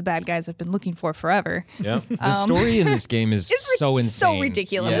one that the bad guys have been looking for forever. Yeah. The story in this game is so insane. so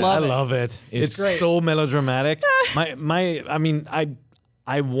ridiculous. Yeah. I love it. It's so melodramatic.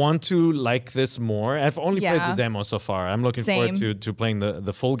 I want to like this more. I've only played the demo so far. I'm looking Same. forward to playing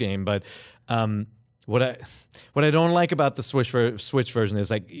the full game. But what I don't like about the Switch version is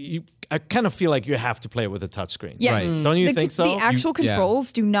like I kind of feel like you have to play it with a touchscreen. Yeah. Right. Don't you The, think so? the actual yeah.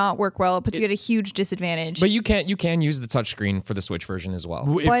 controls do not work well. It puts you at a huge disadvantage. But you can use the touchscreen for the Switch version as well.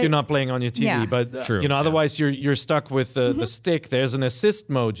 If But- you're not playing on your TV, Yeah. but True, otherwise you're stuck with the stick. There's an assist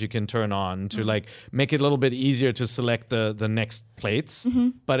mode you can turn on to like make it a little bit easier to select the next plates.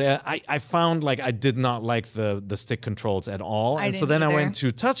 But I found like I did not like the stick controls at all, and so didn't then I either. went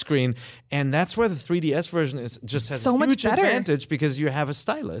to touchscreen, and that's where the 3DS version just has So a much huge better. advantage because you have a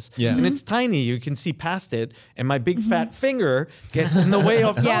stylus, Yeah. and it's tiny. You can see past it, and my big fat finger gets in the way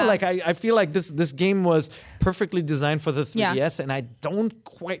of. Yeah. No, like I feel like this game was perfectly designed for the 3DS, Yeah. and I don't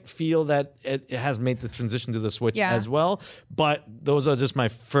quite feel that it has made the transition to the Switch Yeah. as well. But those are just my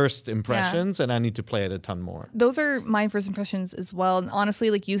first impressions, and I need to play it a ton more. Those are my first impressions as well. And honestly,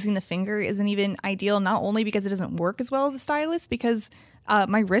 like using the finger isn't even ideal, not only because it doesn't work as well as the stylus, because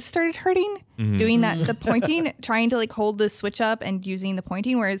my wrist started hurting doing that, the pointing, trying to like hold the Switch up and using the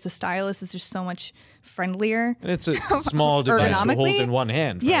pointing, whereas the stylus is just so much friendlier. And it's a small device to hold Ergonomically? in one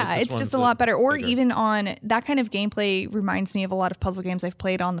hand. Right? Yeah, This it's just one's a lot better. Or bigger. even on that kind of gameplay reminds me of a lot of puzzle games I've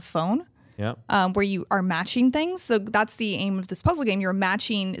played on the phone. Yeah. Where you are matching things. So that's the aim of this puzzle game. You're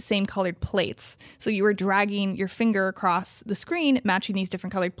matching same colored plates. So you are dragging your finger across the screen, matching these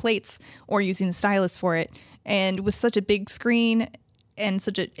different colored plates, or using the stylus for it. And with such a big screen and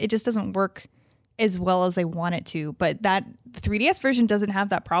it just doesn't work as well as I want it to. But the 3DS version doesn't have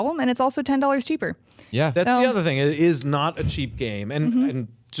that problem, and it's also $10 cheaper. Yeah. That's the other thing. It is not a cheap game, and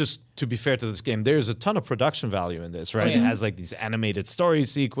just to be fair to this game, there's a ton of production value in this, right? It has like these animated story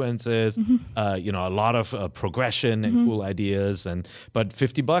sequences, a lot of progression and cool ideas, but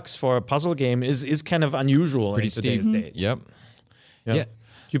 $50 for a puzzle game is kind of unusual in today's day. Yep. Yeah. Yeah.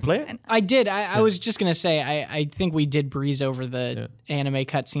 You play it? I did. I was just gonna say. I think we did breeze over the anime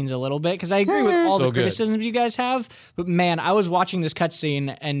cutscenes a little bit because I agree with all So the good. criticisms you guys have. But man, I was watching this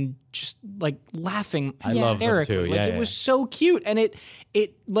cutscene and just like laughing love them hysterically. too. Like Yeah, it was so cute, and it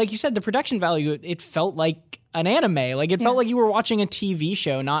like you said, the production value. It felt like an anime. Like it felt like you were watching a TV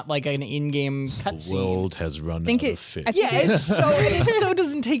show, not like an in-game cutscene. World has run think out it- of fish. I think Yeah, it so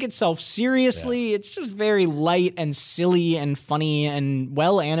doesn't take itself seriously. It's just very light and silly and funny and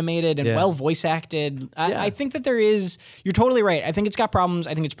well animated and Yeah. well voice acted. Yeah. I think that you're totally right. I think it's got problems.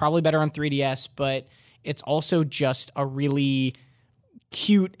 I think it's probably better on 3DS, but it's also just a really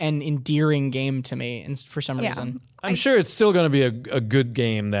cute and endearing game to me, and for some reason. I'm sure it's still going to be a good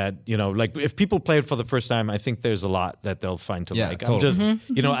game that, like if people play it for the first time, I think there's a lot that they'll find to Yeah, like. totally. I'm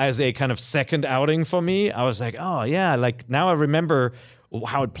just, as a kind of second outing for me, I was like, oh yeah, like now I remember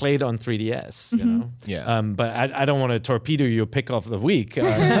how it played on 3DS, Yeah. But I don't want to torpedo your pick of the week.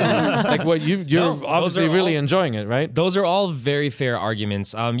 Like what you're obviously are really all- enjoying it, right? Those are all very fair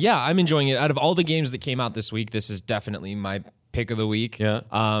arguments. Yeah, I'm enjoying it. Out of all the games that came out this week, this is definitely my pick of the week. Yeah.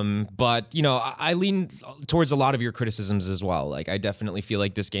 But I lean towards a lot of your criticisms as well. Like I definitely feel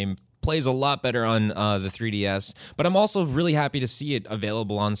like this game plays a lot better on the 3DS, but I'm also really happy to see it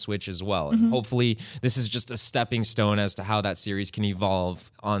available on Switch as well. And hopefully this is just a stepping stone as to how that series can evolve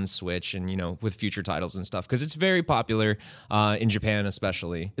on Switch and, with future titles and stuff, because it's very popular in Japan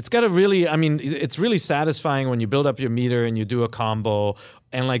especially. It's got it's really satisfying when you build up your meter and you do a combo,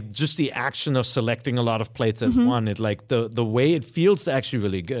 and like just the action of selecting a lot of plates as one. It like the way it feels actually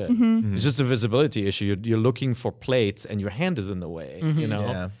really good. It's just a visibility issue. You're looking for plates and your hand is in the way.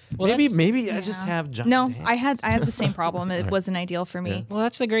 Yeah. Well, maybe I just have giant No, hands. I had the same problem. It wasn't ideal for me. Well,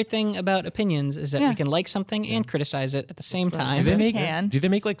 that's the great thing about opinions is that Yeah. we can like something and criticize it at the same time. Do they make can. do they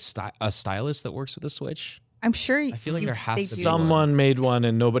make like a stylus that works with the Switch? I'm sure. I feel like there has to be Someone made one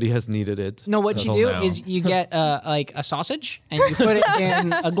and nobody has needed it. No, what you Until do now. is you get like a sausage and you put it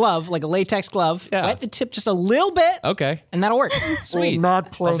in a glove, like a latex glove. Yeah. Wet the tip just a little bit, Okay. and that'll work. Sweet.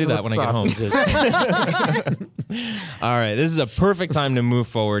 Not I'll do that when I get home. All right, this is a perfect time to move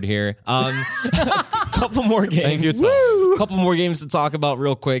forward here. Couple more games. Thank you, Tom. Couple more games to talk about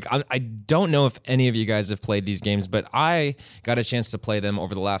real quick. I don't know if any of you guys have played these games, but I got a chance to play them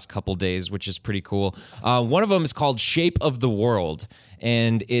over the last couple days, which is pretty cool. One of them is called Shape of the World,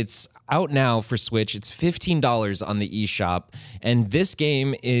 and it's out now for Switch. It's $15 on the eShop, and this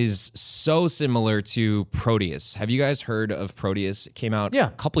game is so similar to Proteus. Have you guys heard of Proteus? It came out Yeah.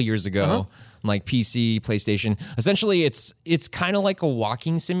 a couple years ago. Like PC, PlayStation. Essentially, it's kind of like a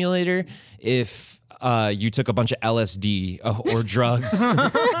walking simulator if you took a bunch of LSD or drugs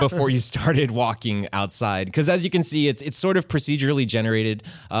before you started walking outside. Because as you can see, it's sort of procedurally generated.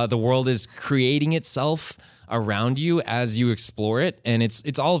 The world is creating itself around you as you explore it, and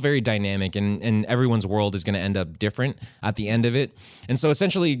it's all very dynamic, and everyone's world is going to end up different at the end of it. And so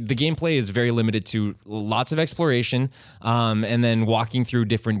essentially the gameplay is very limited to lots of exploration, and then walking through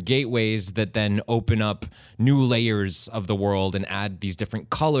different gateways that then open up new layers of the world and add these different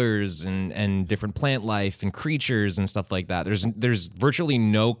colors and different plant life and creatures and stuff like that. There's virtually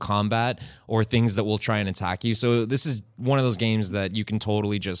no combat or things that will try and attack you. So this is one of those games that you can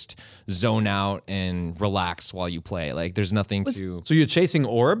totally just zone out and relax while you play. Like there's nothing to... So you're chasing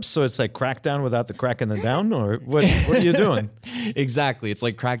orbs, so it's like Crackdown without the crack in the down, or what are you doing? Exactly. It's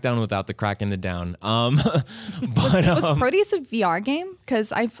like Crackdown without the crack in the down. Was Proteus a VR game?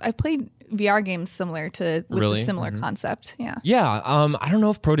 Because I've played VR games similar to with Really? a similar concept. Yeah. Yeah, I don't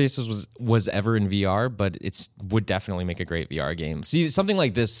know if Proteus was ever in VR, but it's would definitely make a great VR game. See, something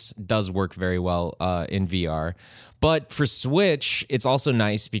like this does work very well in VR. But for Switch, it's also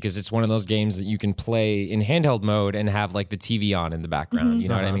nice because it's one of those games that you can play in handheld mode and have like the TV on in the background. You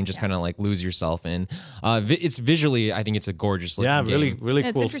know what I mean? Just kind of like lose yourself in. It's visually, I think it's a gorgeous looking game. really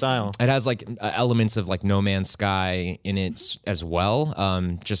It's cool interesting. style. It has like elements of like No Man's Sky in it as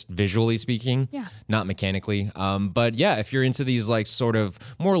well, just visually speaking, Yeah. not mechanically. But yeah, if you're into these like sort of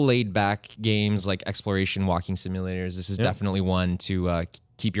more laid back games like exploration walking simulators, this is definitely one to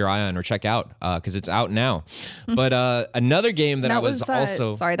keep your eye on or check out because it's out now. But another game that I was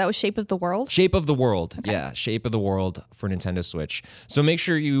also... sorry, that was Shape of the World. Shape of the World. Yeah, Shape of the World for Nintendo Switch. So make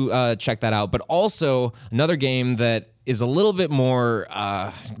sure you check that out. But also another game that is a little bit more,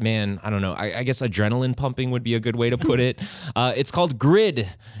 man, I don't know. I guess adrenaline pumping would be a good way to put it. It's called Grid,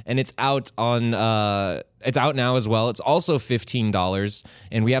 and it's out on... it's out now as well. It's also $15,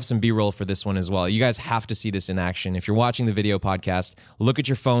 and we have some B-roll for this one as well. You guys have to see this in action. If you're watching the video podcast, look at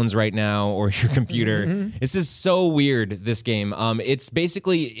your phones right now or your computer. This is so weird, this game. It's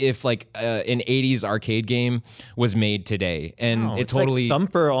basically if like an 80s arcade game was made today, and it It's totally... like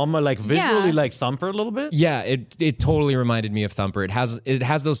Thumper, almost like visually Yeah. like Thumper a little bit. Yeah, it totally reminded me of Thumper. It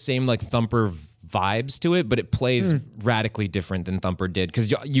has those same like Thumper vibes to it, but it plays radically different than Thumper did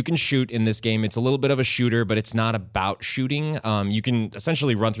because you can shoot in this game. It's a little bit of a shooter, but it's not about shooting. You can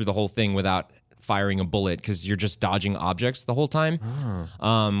essentially run through the whole thing without firing a bullet because you're just dodging objects the whole time,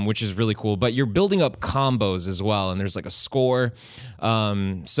 which is really cool. But you're building up combos as well, and there's like a score.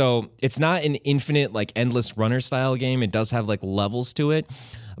 So it's not an infinite like endless runner style game. It does have like levels to it.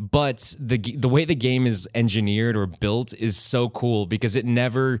 But the way the game is engineered or built is so cool because it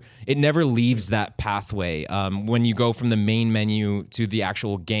never leaves that pathway. When you go from the main menu to the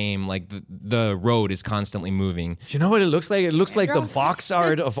actual game, like the road is constantly moving. You know what it looks like? It looks like the Gross. box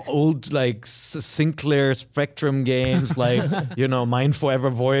art of old like Sinclair Spectrum games, like Mind Forever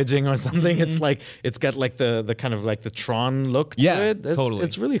Voyaging or something. It's like it's got like the kind of like the Tron look to Yeah, it. totally.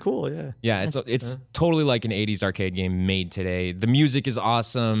 It's really cool. Yeah. Yeah, it's totally like an 80s arcade game made today. The music is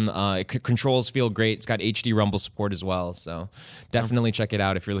awesome. Controls feel great. It's got HD Rumble support as well. So definitely check it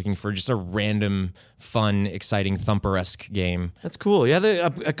out if you're looking for just a random, fun, exciting Thumper-esque game. That's cool. Yeah,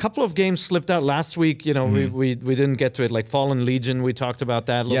 a couple of games slipped out last week. We didn't get to it. Like Fallen Legion, we talked about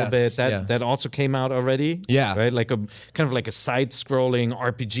that a little Yes, bit. That also came out already. Yeah. Right? Like a kind of like a side-scrolling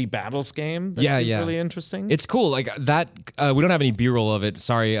RPG battles game. That seems really interesting. It's cool. Like that, we don't have any B-roll of it.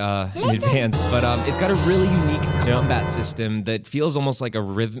 Sorry in advance, but it's got a really unique combat system that feels almost like a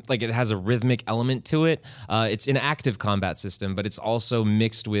rhythm. Like it has a rhythmic element to it. It's an active combat system, but it's also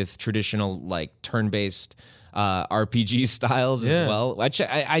mixed with traditional like turn-based RPG styles as well, which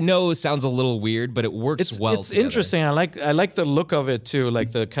I know sounds a little weird, but it works well. It's together. interesting. I like the look of it too.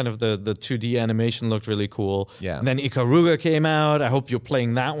 Like the kind of the 2D animation looked really cool. Yeah. And then Ikaruga came out. I hope you're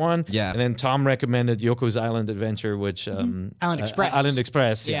playing that one. Yeah. And then Tom recommended Yoko's Island Adventure, which Island Express. Island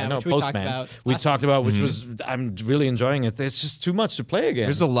Express. Yeah, I know, which we talked Postman. about We last talked about, which was I'm really enjoying it. There's just too much to play again.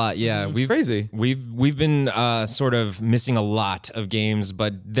 There's a lot, yeah. crazy. We've been sort of missing a lot of games,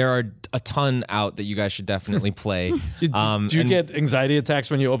 but there are a ton out that you guys should definitely play. Do you get anxiety attacks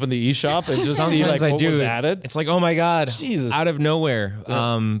when you open the eShop and just see like what was added? It's like, oh my god, Jesus. out of nowhere.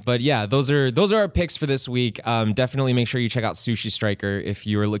 But yeah, those are our picks for this week. Definitely make sure you check out Sushi Striker if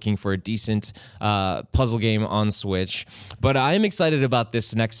you are looking for a decent puzzle game on Switch. But I am excited about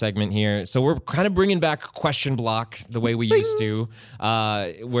this next segment here. So we're kind of bringing back Question Block the way we used to,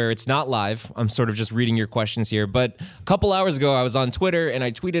 where it's not live. I'm sort of just reading your questions here. But a couple hours ago, I was on Twitter and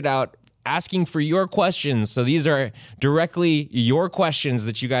I tweeted out asking for your questions. So these are directly your questions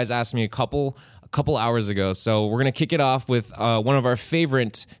that you guys asked me a couple couple hours ago. So we're gonna kick it off with one of our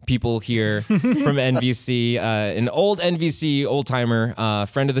favorite people here from NVC, an old NVC old timer,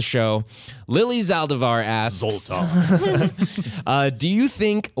 friend of the show. Lily Zaldivar asks, do you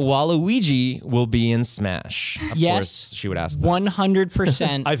think Waluigi will be in Smash? Of Yes. course, she would ask that.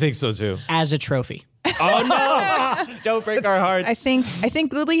 100% I think so too. as a trophy. Oh no! Don't break our hearts. I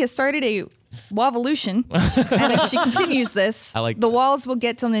think Lily has started a Wavolution, and if she continues this, like the walls will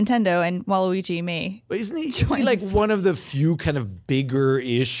get till Nintendo, and Waluigi may. But isn't he Join like us. one of the few kind of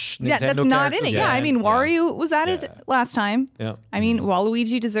bigger-ish Nintendo Yeah, that's not in it. characters? Yeah, I mean, Wario was added last time. Yeah. I mean,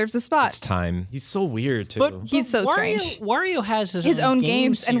 Waluigi deserves a spot. It's time. He's so weird too. But He's so Wario, strange. Wario has His own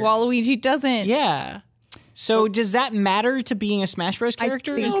games, and series. Waluigi doesn't. Yeah. So does that matter to being a Smash Bros.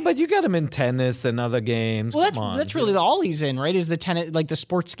 character? no, but you got him in tennis and other games. Well, Come on. that's really all he's in, right? Is the tennis, like the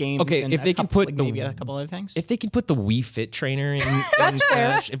sports games? Okay, and if a they can couple- put like the- maybe a couple other things. If they can put the Wii Fit trainer in That's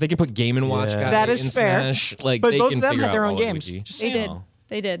fair. Smash, if they can put Game and Watch Yeah. guy That is in fair. Smash, like But they both can of them figure had their out own games. Waluigi. Just They saying. did.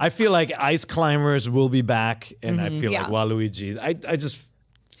 They did. I feel like Ice Climbers will be back, and I feel Yeah. like Waluigi. I just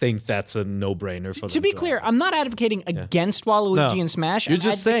think that's a no-brainer for them. To be clear, I'm not advocating against Waluigi No. and Smash. You're I'm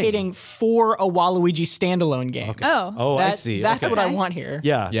just saying. advocating for a Waluigi standalone game. Oh. Oh, I That- see. That's Okay. what I want here.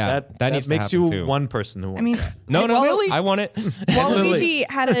 Yeah, Yeah, that needs to makes happen you too. one person who wants I mean, that. No, no, Lily- I want it. Waluigi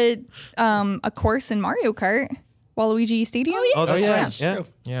had a course in Mario Kart. Waluigi Stadium. Oh, that's yeah, right. that's Yeah. true.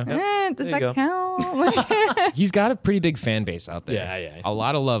 Yeah, Does There you that go. count? he's got a pretty big fan base out there. Yeah. A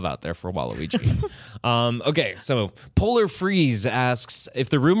lot of love out there for Waluigi. Okay, so Polar Freeze asks if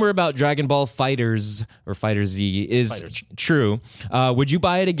the rumor about Dragon Ball Fighters or Fighter Z is true. Would you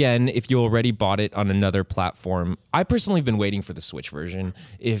buy it again if you already bought it on another platform? I personally have been waiting for the Switch version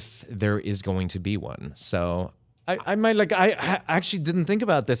if there is going to be one. So I might like. I actually didn't think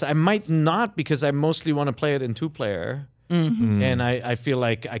about this. I might not because I mostly want to play it in 2-player. And I feel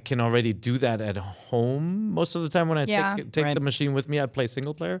like I can already do that at home most of the time when I Yeah. take Right. the machine with me. I play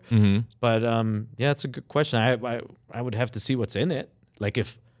single player. But yeah, it's a good question. I would have to see what's in it. Like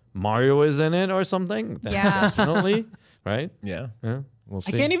if Mario is in it or something, then Yeah. definitely, right? yeah, we'll I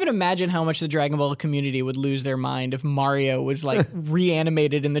see. can't even imagine how much the Dragon Ball community would lose their mind if Mario was like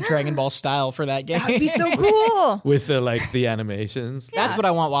reanimated in the Dragon Ball style for that game. That'd be so cool. With the animations. That's what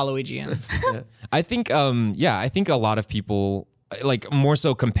I want Waluigi in. I think, I think a lot of people, like more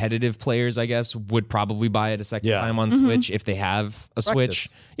so competitive players, I guess, would probably buy it a second Yeah. time on Switch if they have a Switch.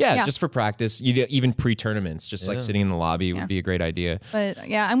 Yeah, just for practice. Even pre-tournaments, just like sitting in the lobby would be a great idea. But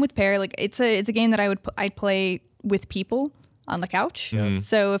yeah, I'm with Pear. Like it's a game that I'd play with people on the couch.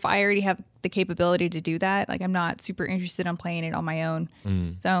 So if I already have the capability to do that, like I'm not super interested in playing it on my own.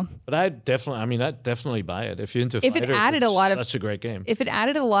 So But I'd definitely buy it. If you're into If it fighters, added it's a lot of- such a great game. if it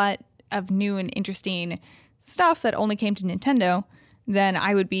added a lot of new and interesting stuff that only came to Nintendo, then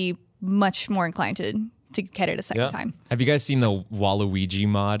I would be much more inclined to get it a second Yeah. time. Have you guys seen the Waluigi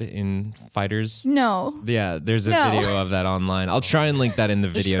mod in Fighters? No. Yeah, there's a No. video of that online. I'll try and link that in the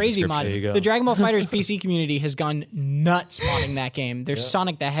There's video crazy description. mods. There you go. The Dragon Ball Fighters PC community has gone nuts modding that game. There's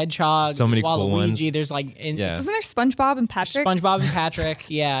Sonic the Hedgehog, So many there's cool Waluigi, ones. there's like Yeah. Isn't there SpongeBob and Patrick? SpongeBob and Patrick.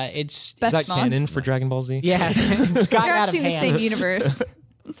 Yeah, it's Best Is that mods? canon for Dragon Ball Z? yeah, it's gotten They're out of actually in the hand. same universe.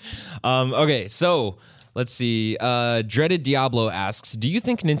 Okay, so let's see. Dreaded Diablo asks, do you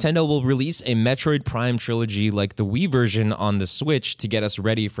think Nintendo will release a Metroid Prime trilogy like the Wii version on the Switch to get us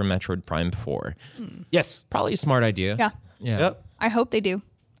ready for Metroid Prime 4? Yes. Probably a smart idea. Yeah. Yeah. Yep. I hope they do.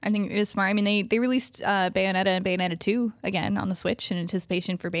 I think it is smart. I mean, they released Bayonetta and Bayonetta 2 again on the Switch in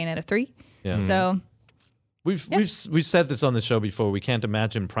anticipation for Bayonetta 3. Yeah. So We've said this on the show before. We can't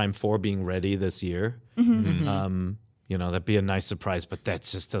imagine Prime 4 being ready this year. That'd be a nice surprise, but that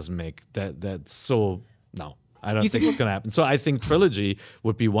just doesn't make that's so no. I don't think it's gonna happen. So I think trilogy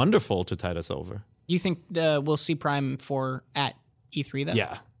would be wonderful to tide us over. You think we'll see Prime 4 at E3 though?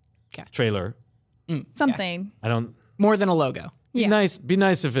 Yeah. Okay. Trailer. something. I don't More than a logo. be Yeah. nice. Be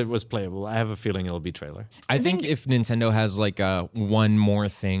nice if it was playable. I have a feeling it'll be trailer. I think if Nintendo has like a one more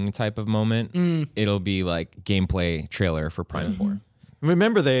thing type of moment, it'll be like gameplay trailer for Prime 4.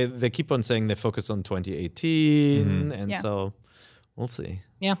 Remember, they keep on saying they focus on 2018, and Yeah. so we'll see.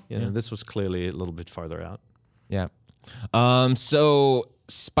 Yeah. This was clearly a little bit farther out. Yeah. So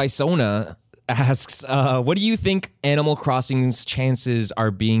Spicona asks, what do you think Animal Crossing's chances are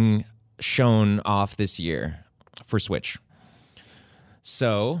being shown off this year for Switch?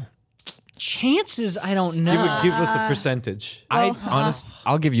 So Chances, I don't know. You would give us a percentage.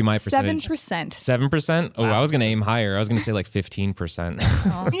 I'll give you my percentage. 7%. 7%? Oh, I was going to aim higher. I was going to say like 15%.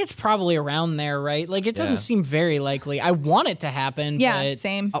 I think it's probably around there, right? Like, it doesn't seem very likely. I want it to happen. Yeah, but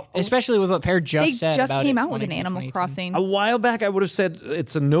same. especially with what Pear just They said. just about came it out with an wanting Animal 2022. Crossing. A while back, I would have said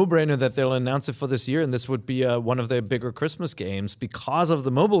it's a no-brainer that they'll announce it for this year, and this would be one of their bigger Christmas games because of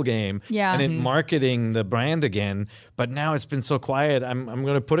the mobile game Yeah. and it marketing the brand again. But now it's been so quiet. I'm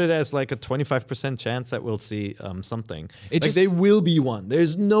going to put it as like a 25% chance that we'll see something. They will be one.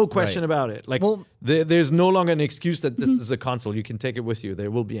 There's no question about it. Like, there's no longer an excuse that this is a console. You can take it with you. There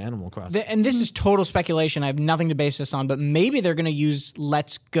will be Animal Crossing. And this is total speculation. I have nothing to base this on, but maybe they're going to use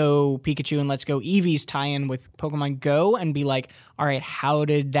Let's Go Pikachu and Let's Go Eevee's tie-in with Pokemon Go and be like, all right, how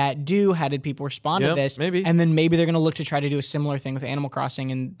did that do? How did people respond to Yep, this? maybe. And then maybe they're going to look to try to do a similar thing with Animal Crossing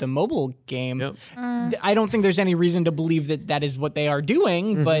in the mobile game. Yep. I don't think there's any reason to believe that that is what they are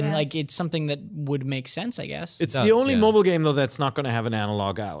doing, but like it's something that would make sense, I guess. It's does, the only yeah. mobile game though that's not going to have an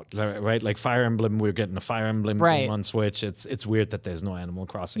analog out, right? Like Fire Emblem, we're getting a Fire Emblem Right. game on Switch. It's weird that there's no Animal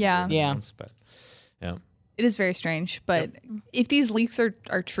Crossing. Yeah. being Yeah. announced, but yeah. It is very strange, but if these leaks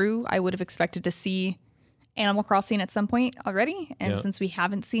are true, I would have expected to see Animal Crossing at some point already. And Yeah. since we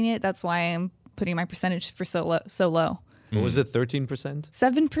haven't seen it, that's why I'm putting my percentage for so low. What was it? 13%?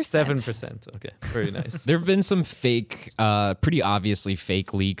 7%. 7%. Okay, very nice. There have been some fake, pretty obviously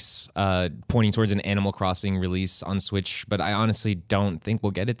fake leaks pointing towards an Animal Crossing release on Switch, but I honestly don't think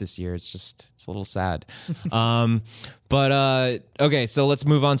we'll get it this year. It's a little sad. Okay, so let's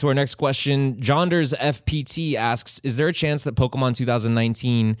move on to our next question. Jonders FPT asks, is there a chance that Pokemon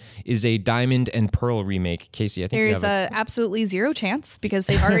 2019 is a Diamond and Pearl remake? Casey, I think There you is have absolutely zero chance because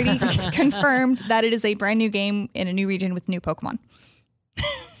they've already confirmed that it is a brand new game in a new region with new Pokemon.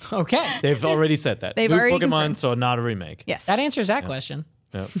 Okay. They've already said that. They've New already Pokemon, confirmed. so not a remake. Yes. That answers that question.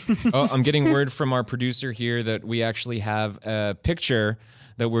 Oh, I'm getting word from our producer here that we actually have a picture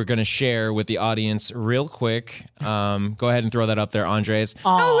that we're going to share with the audience real quick. Go ahead and throw that up there, Andres. There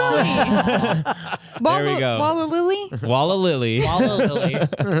we go. Walla Lily? Walla Lily. Walla Lily.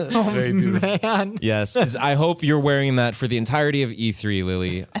 Very beautiful. Man. Yes, 'cause I hope you're wearing that for the entirety of E3,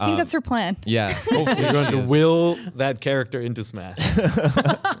 Lily. I think that's her plan. Yeah, hopefully You're going to will that character into Smash.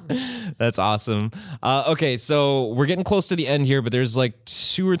 that's awesome. Okay, so we're getting close to the end here, but there's like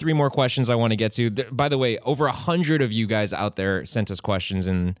 2 or 3 more questions I want to get to. By the way, over 100 of you guys out there sent us questions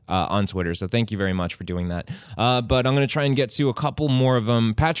on Twitter, so thank you very much for doing that. But I'm going to try and get to a couple more of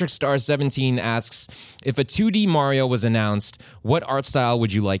them. Patrick Star 17 asks, if a 2D Mario was announced, what art style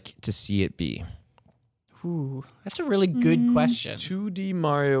would you like to see it be? Ooh, that's a really good question. 2D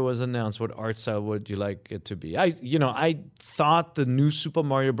Mario was announced. What art style would you like it to be? I thought the new Super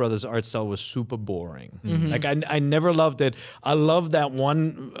Mario Brothers art style was super boring. Like I never loved it. I loved that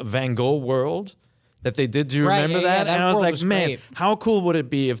one Van Gogh world that they did. Do you Right, remember yeah, that? that And I was world like, was man, great. how cool would it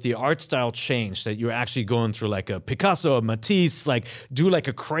be if the art style changed? That you're actually going through like a Picasso, a Matisse, like do like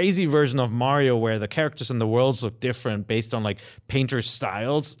a crazy version of Mario where the characters and the worlds look different based on like painter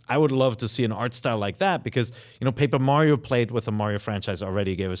styles. I would love to see an art style like that because Paper Mario played with the Mario franchise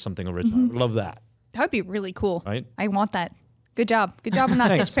already, gave us something original. I would love that. That would be really cool. Right? I want that. Good job. Good job on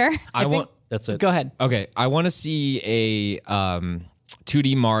that pitch, Pear. I want. That's it. Go ahead. Okay, I want to see a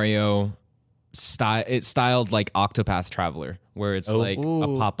 2D Mario styled like Octopath Traveler, where it's like a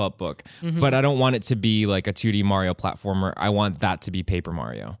pop-up book. But I don't want it to be like a 2D Mario platformer. I want that to be Paper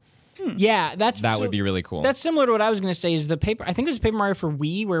Mario. Yeah, That would be really cool. That's similar to what I was going to say. Is the paper? I think it was Paper Mario for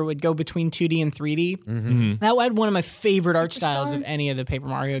Wii, where it would go between 2D and 3D. That had one of my favorite art styles of any of the Paper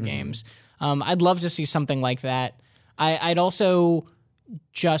Mario games. I'd love to see something like that. I'd also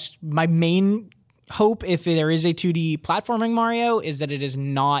just my main hope, if there is a 2D platforming Mario, is that it is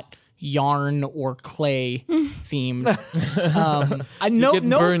not yarn or clay themed. I know Getting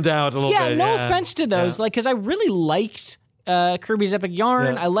burned out a little bit. no offense to those, because I really liked Kirby's Epic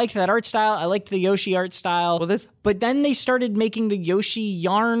Yarn. Yeah. I liked that art style. I liked the Yoshi art style. But then they started making the Yoshi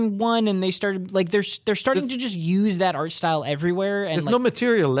Yarn one, and they started they're starting to just use that art style everywhere. And There's no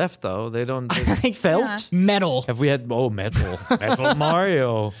material left though. They don't. They felt metal. Have we had metal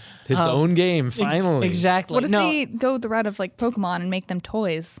Mario? His own game finally. Exactly. What if they go the route of like Pokemon and make them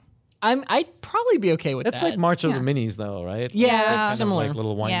toys? I'd probably be okay with That's that. like March of the Minis though, right? Yeah, Kind of similar. like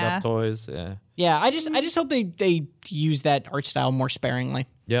little wind Yeah. up toys. Yeah. Yeah, I just hope they use that art style more sparingly.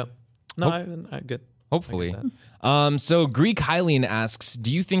 Yep. No, I get. Hopefully. So Greek Hylian asks,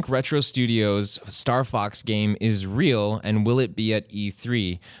 do you think Retro Studios' Star Fox game is real and will it be at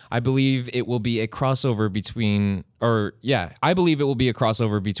E3? I believe it will be a crossover between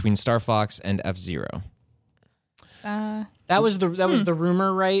Star Fox and F-Zero. That was the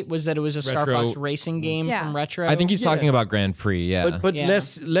rumor, right? Was that it was a Star Retro- Fox racing game Yeah. from Retro? I think he's talking about Grand Prix. Yeah. But Yeah.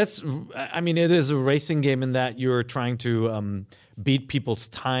 let's. I mean, it is a racing game in that you're trying to beat people's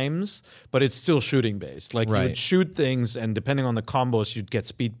times, but it's still shooting based. Like you Right. would shoot things, and depending on the combos, you'd get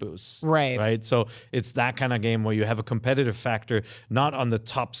speed boosts. Right. Right. So it's that kind of game where you have a competitive factor, not on the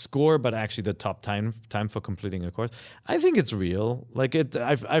top score, but actually the top time for completing a course. I think it's real. Like it.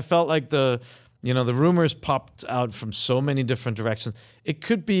 I felt like the rumors popped out from so many different directions. It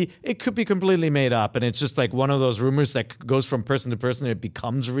could be completely made up, and it's just like one of those rumors that goes from person to person and it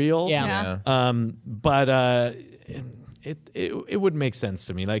becomes real. Yeah. Yeah. It would make sense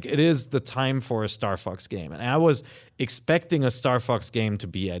to me. Like it is the time for a Star Fox game, and I was expecting a Star Fox game to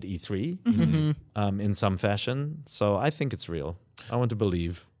be at E3 in some fashion. So I think it's real. I want to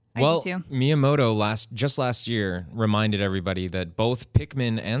believe. Well, too. Miyamoto last year reminded everybody that both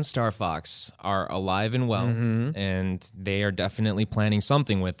Pikmin and Star Fox are alive and well, and they are definitely planning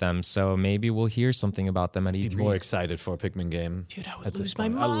something with them. So maybe we'll hear something about them at E3. More excited for a Pikmin game. Dude, I would at this lose my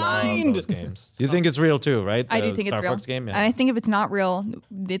point. I love mind. those games. You think it's real too, right? I do The think Star it's real. Fox game. And Yeah. I think if it's not real,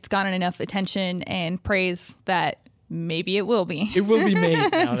 it's gotten enough attention and praise that maybe it will be. It will be made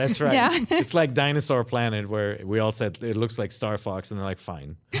now. That's right. Yeah. It's like Dinosaur Planet, where we all said it looks like Star Fox, and they're like,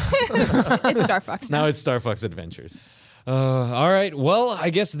 fine. It's Star Fox now. Now it's Star Fox Adventures. All right. Well,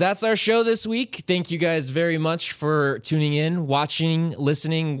 I guess that's our show this week. Thank you guys very much for tuning in, watching,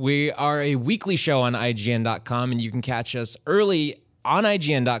 listening. We are a weekly show on IGN.com, and you can catch us early on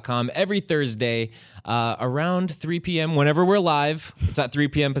IGN.com every Thursday around 3 p.m. whenever we're live. It's at 3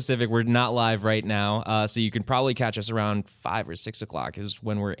 p.m. Pacific. We're not live right now. So you can probably catch us around 5 or 6 o'clock is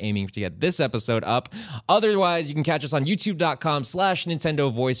when we're aiming to get this episode up. Otherwise, you can catch us on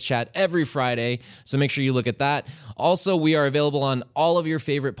youtube.com/Nintendo Voice Chat every Friday. So make sure you look at that. Also, we are available on all of your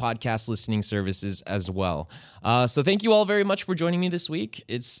favorite podcast listening services as well. So thank you all very much for joining me this week.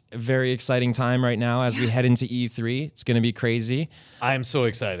 It's a very exciting time right now as we head into E3. It's going to be crazy. I'm so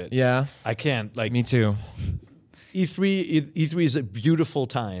excited. Yeah, I can't. Like, me too. E3 is a beautiful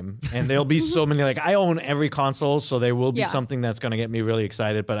time, and there'll be so many. Like, I own every console, so there will be Yeah. something that's going to get me really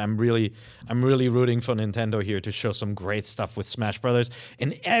excited. But I'm really rooting for Nintendo here to show some great stuff with Smash Brothers.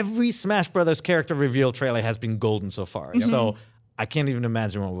 And every Smash Brothers character reveal trailer has been golden so far. So I can't even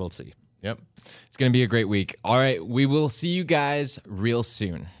imagine what we'll see. Yep. It's going to be a great week. All right. We will see you guys real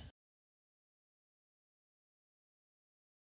soon.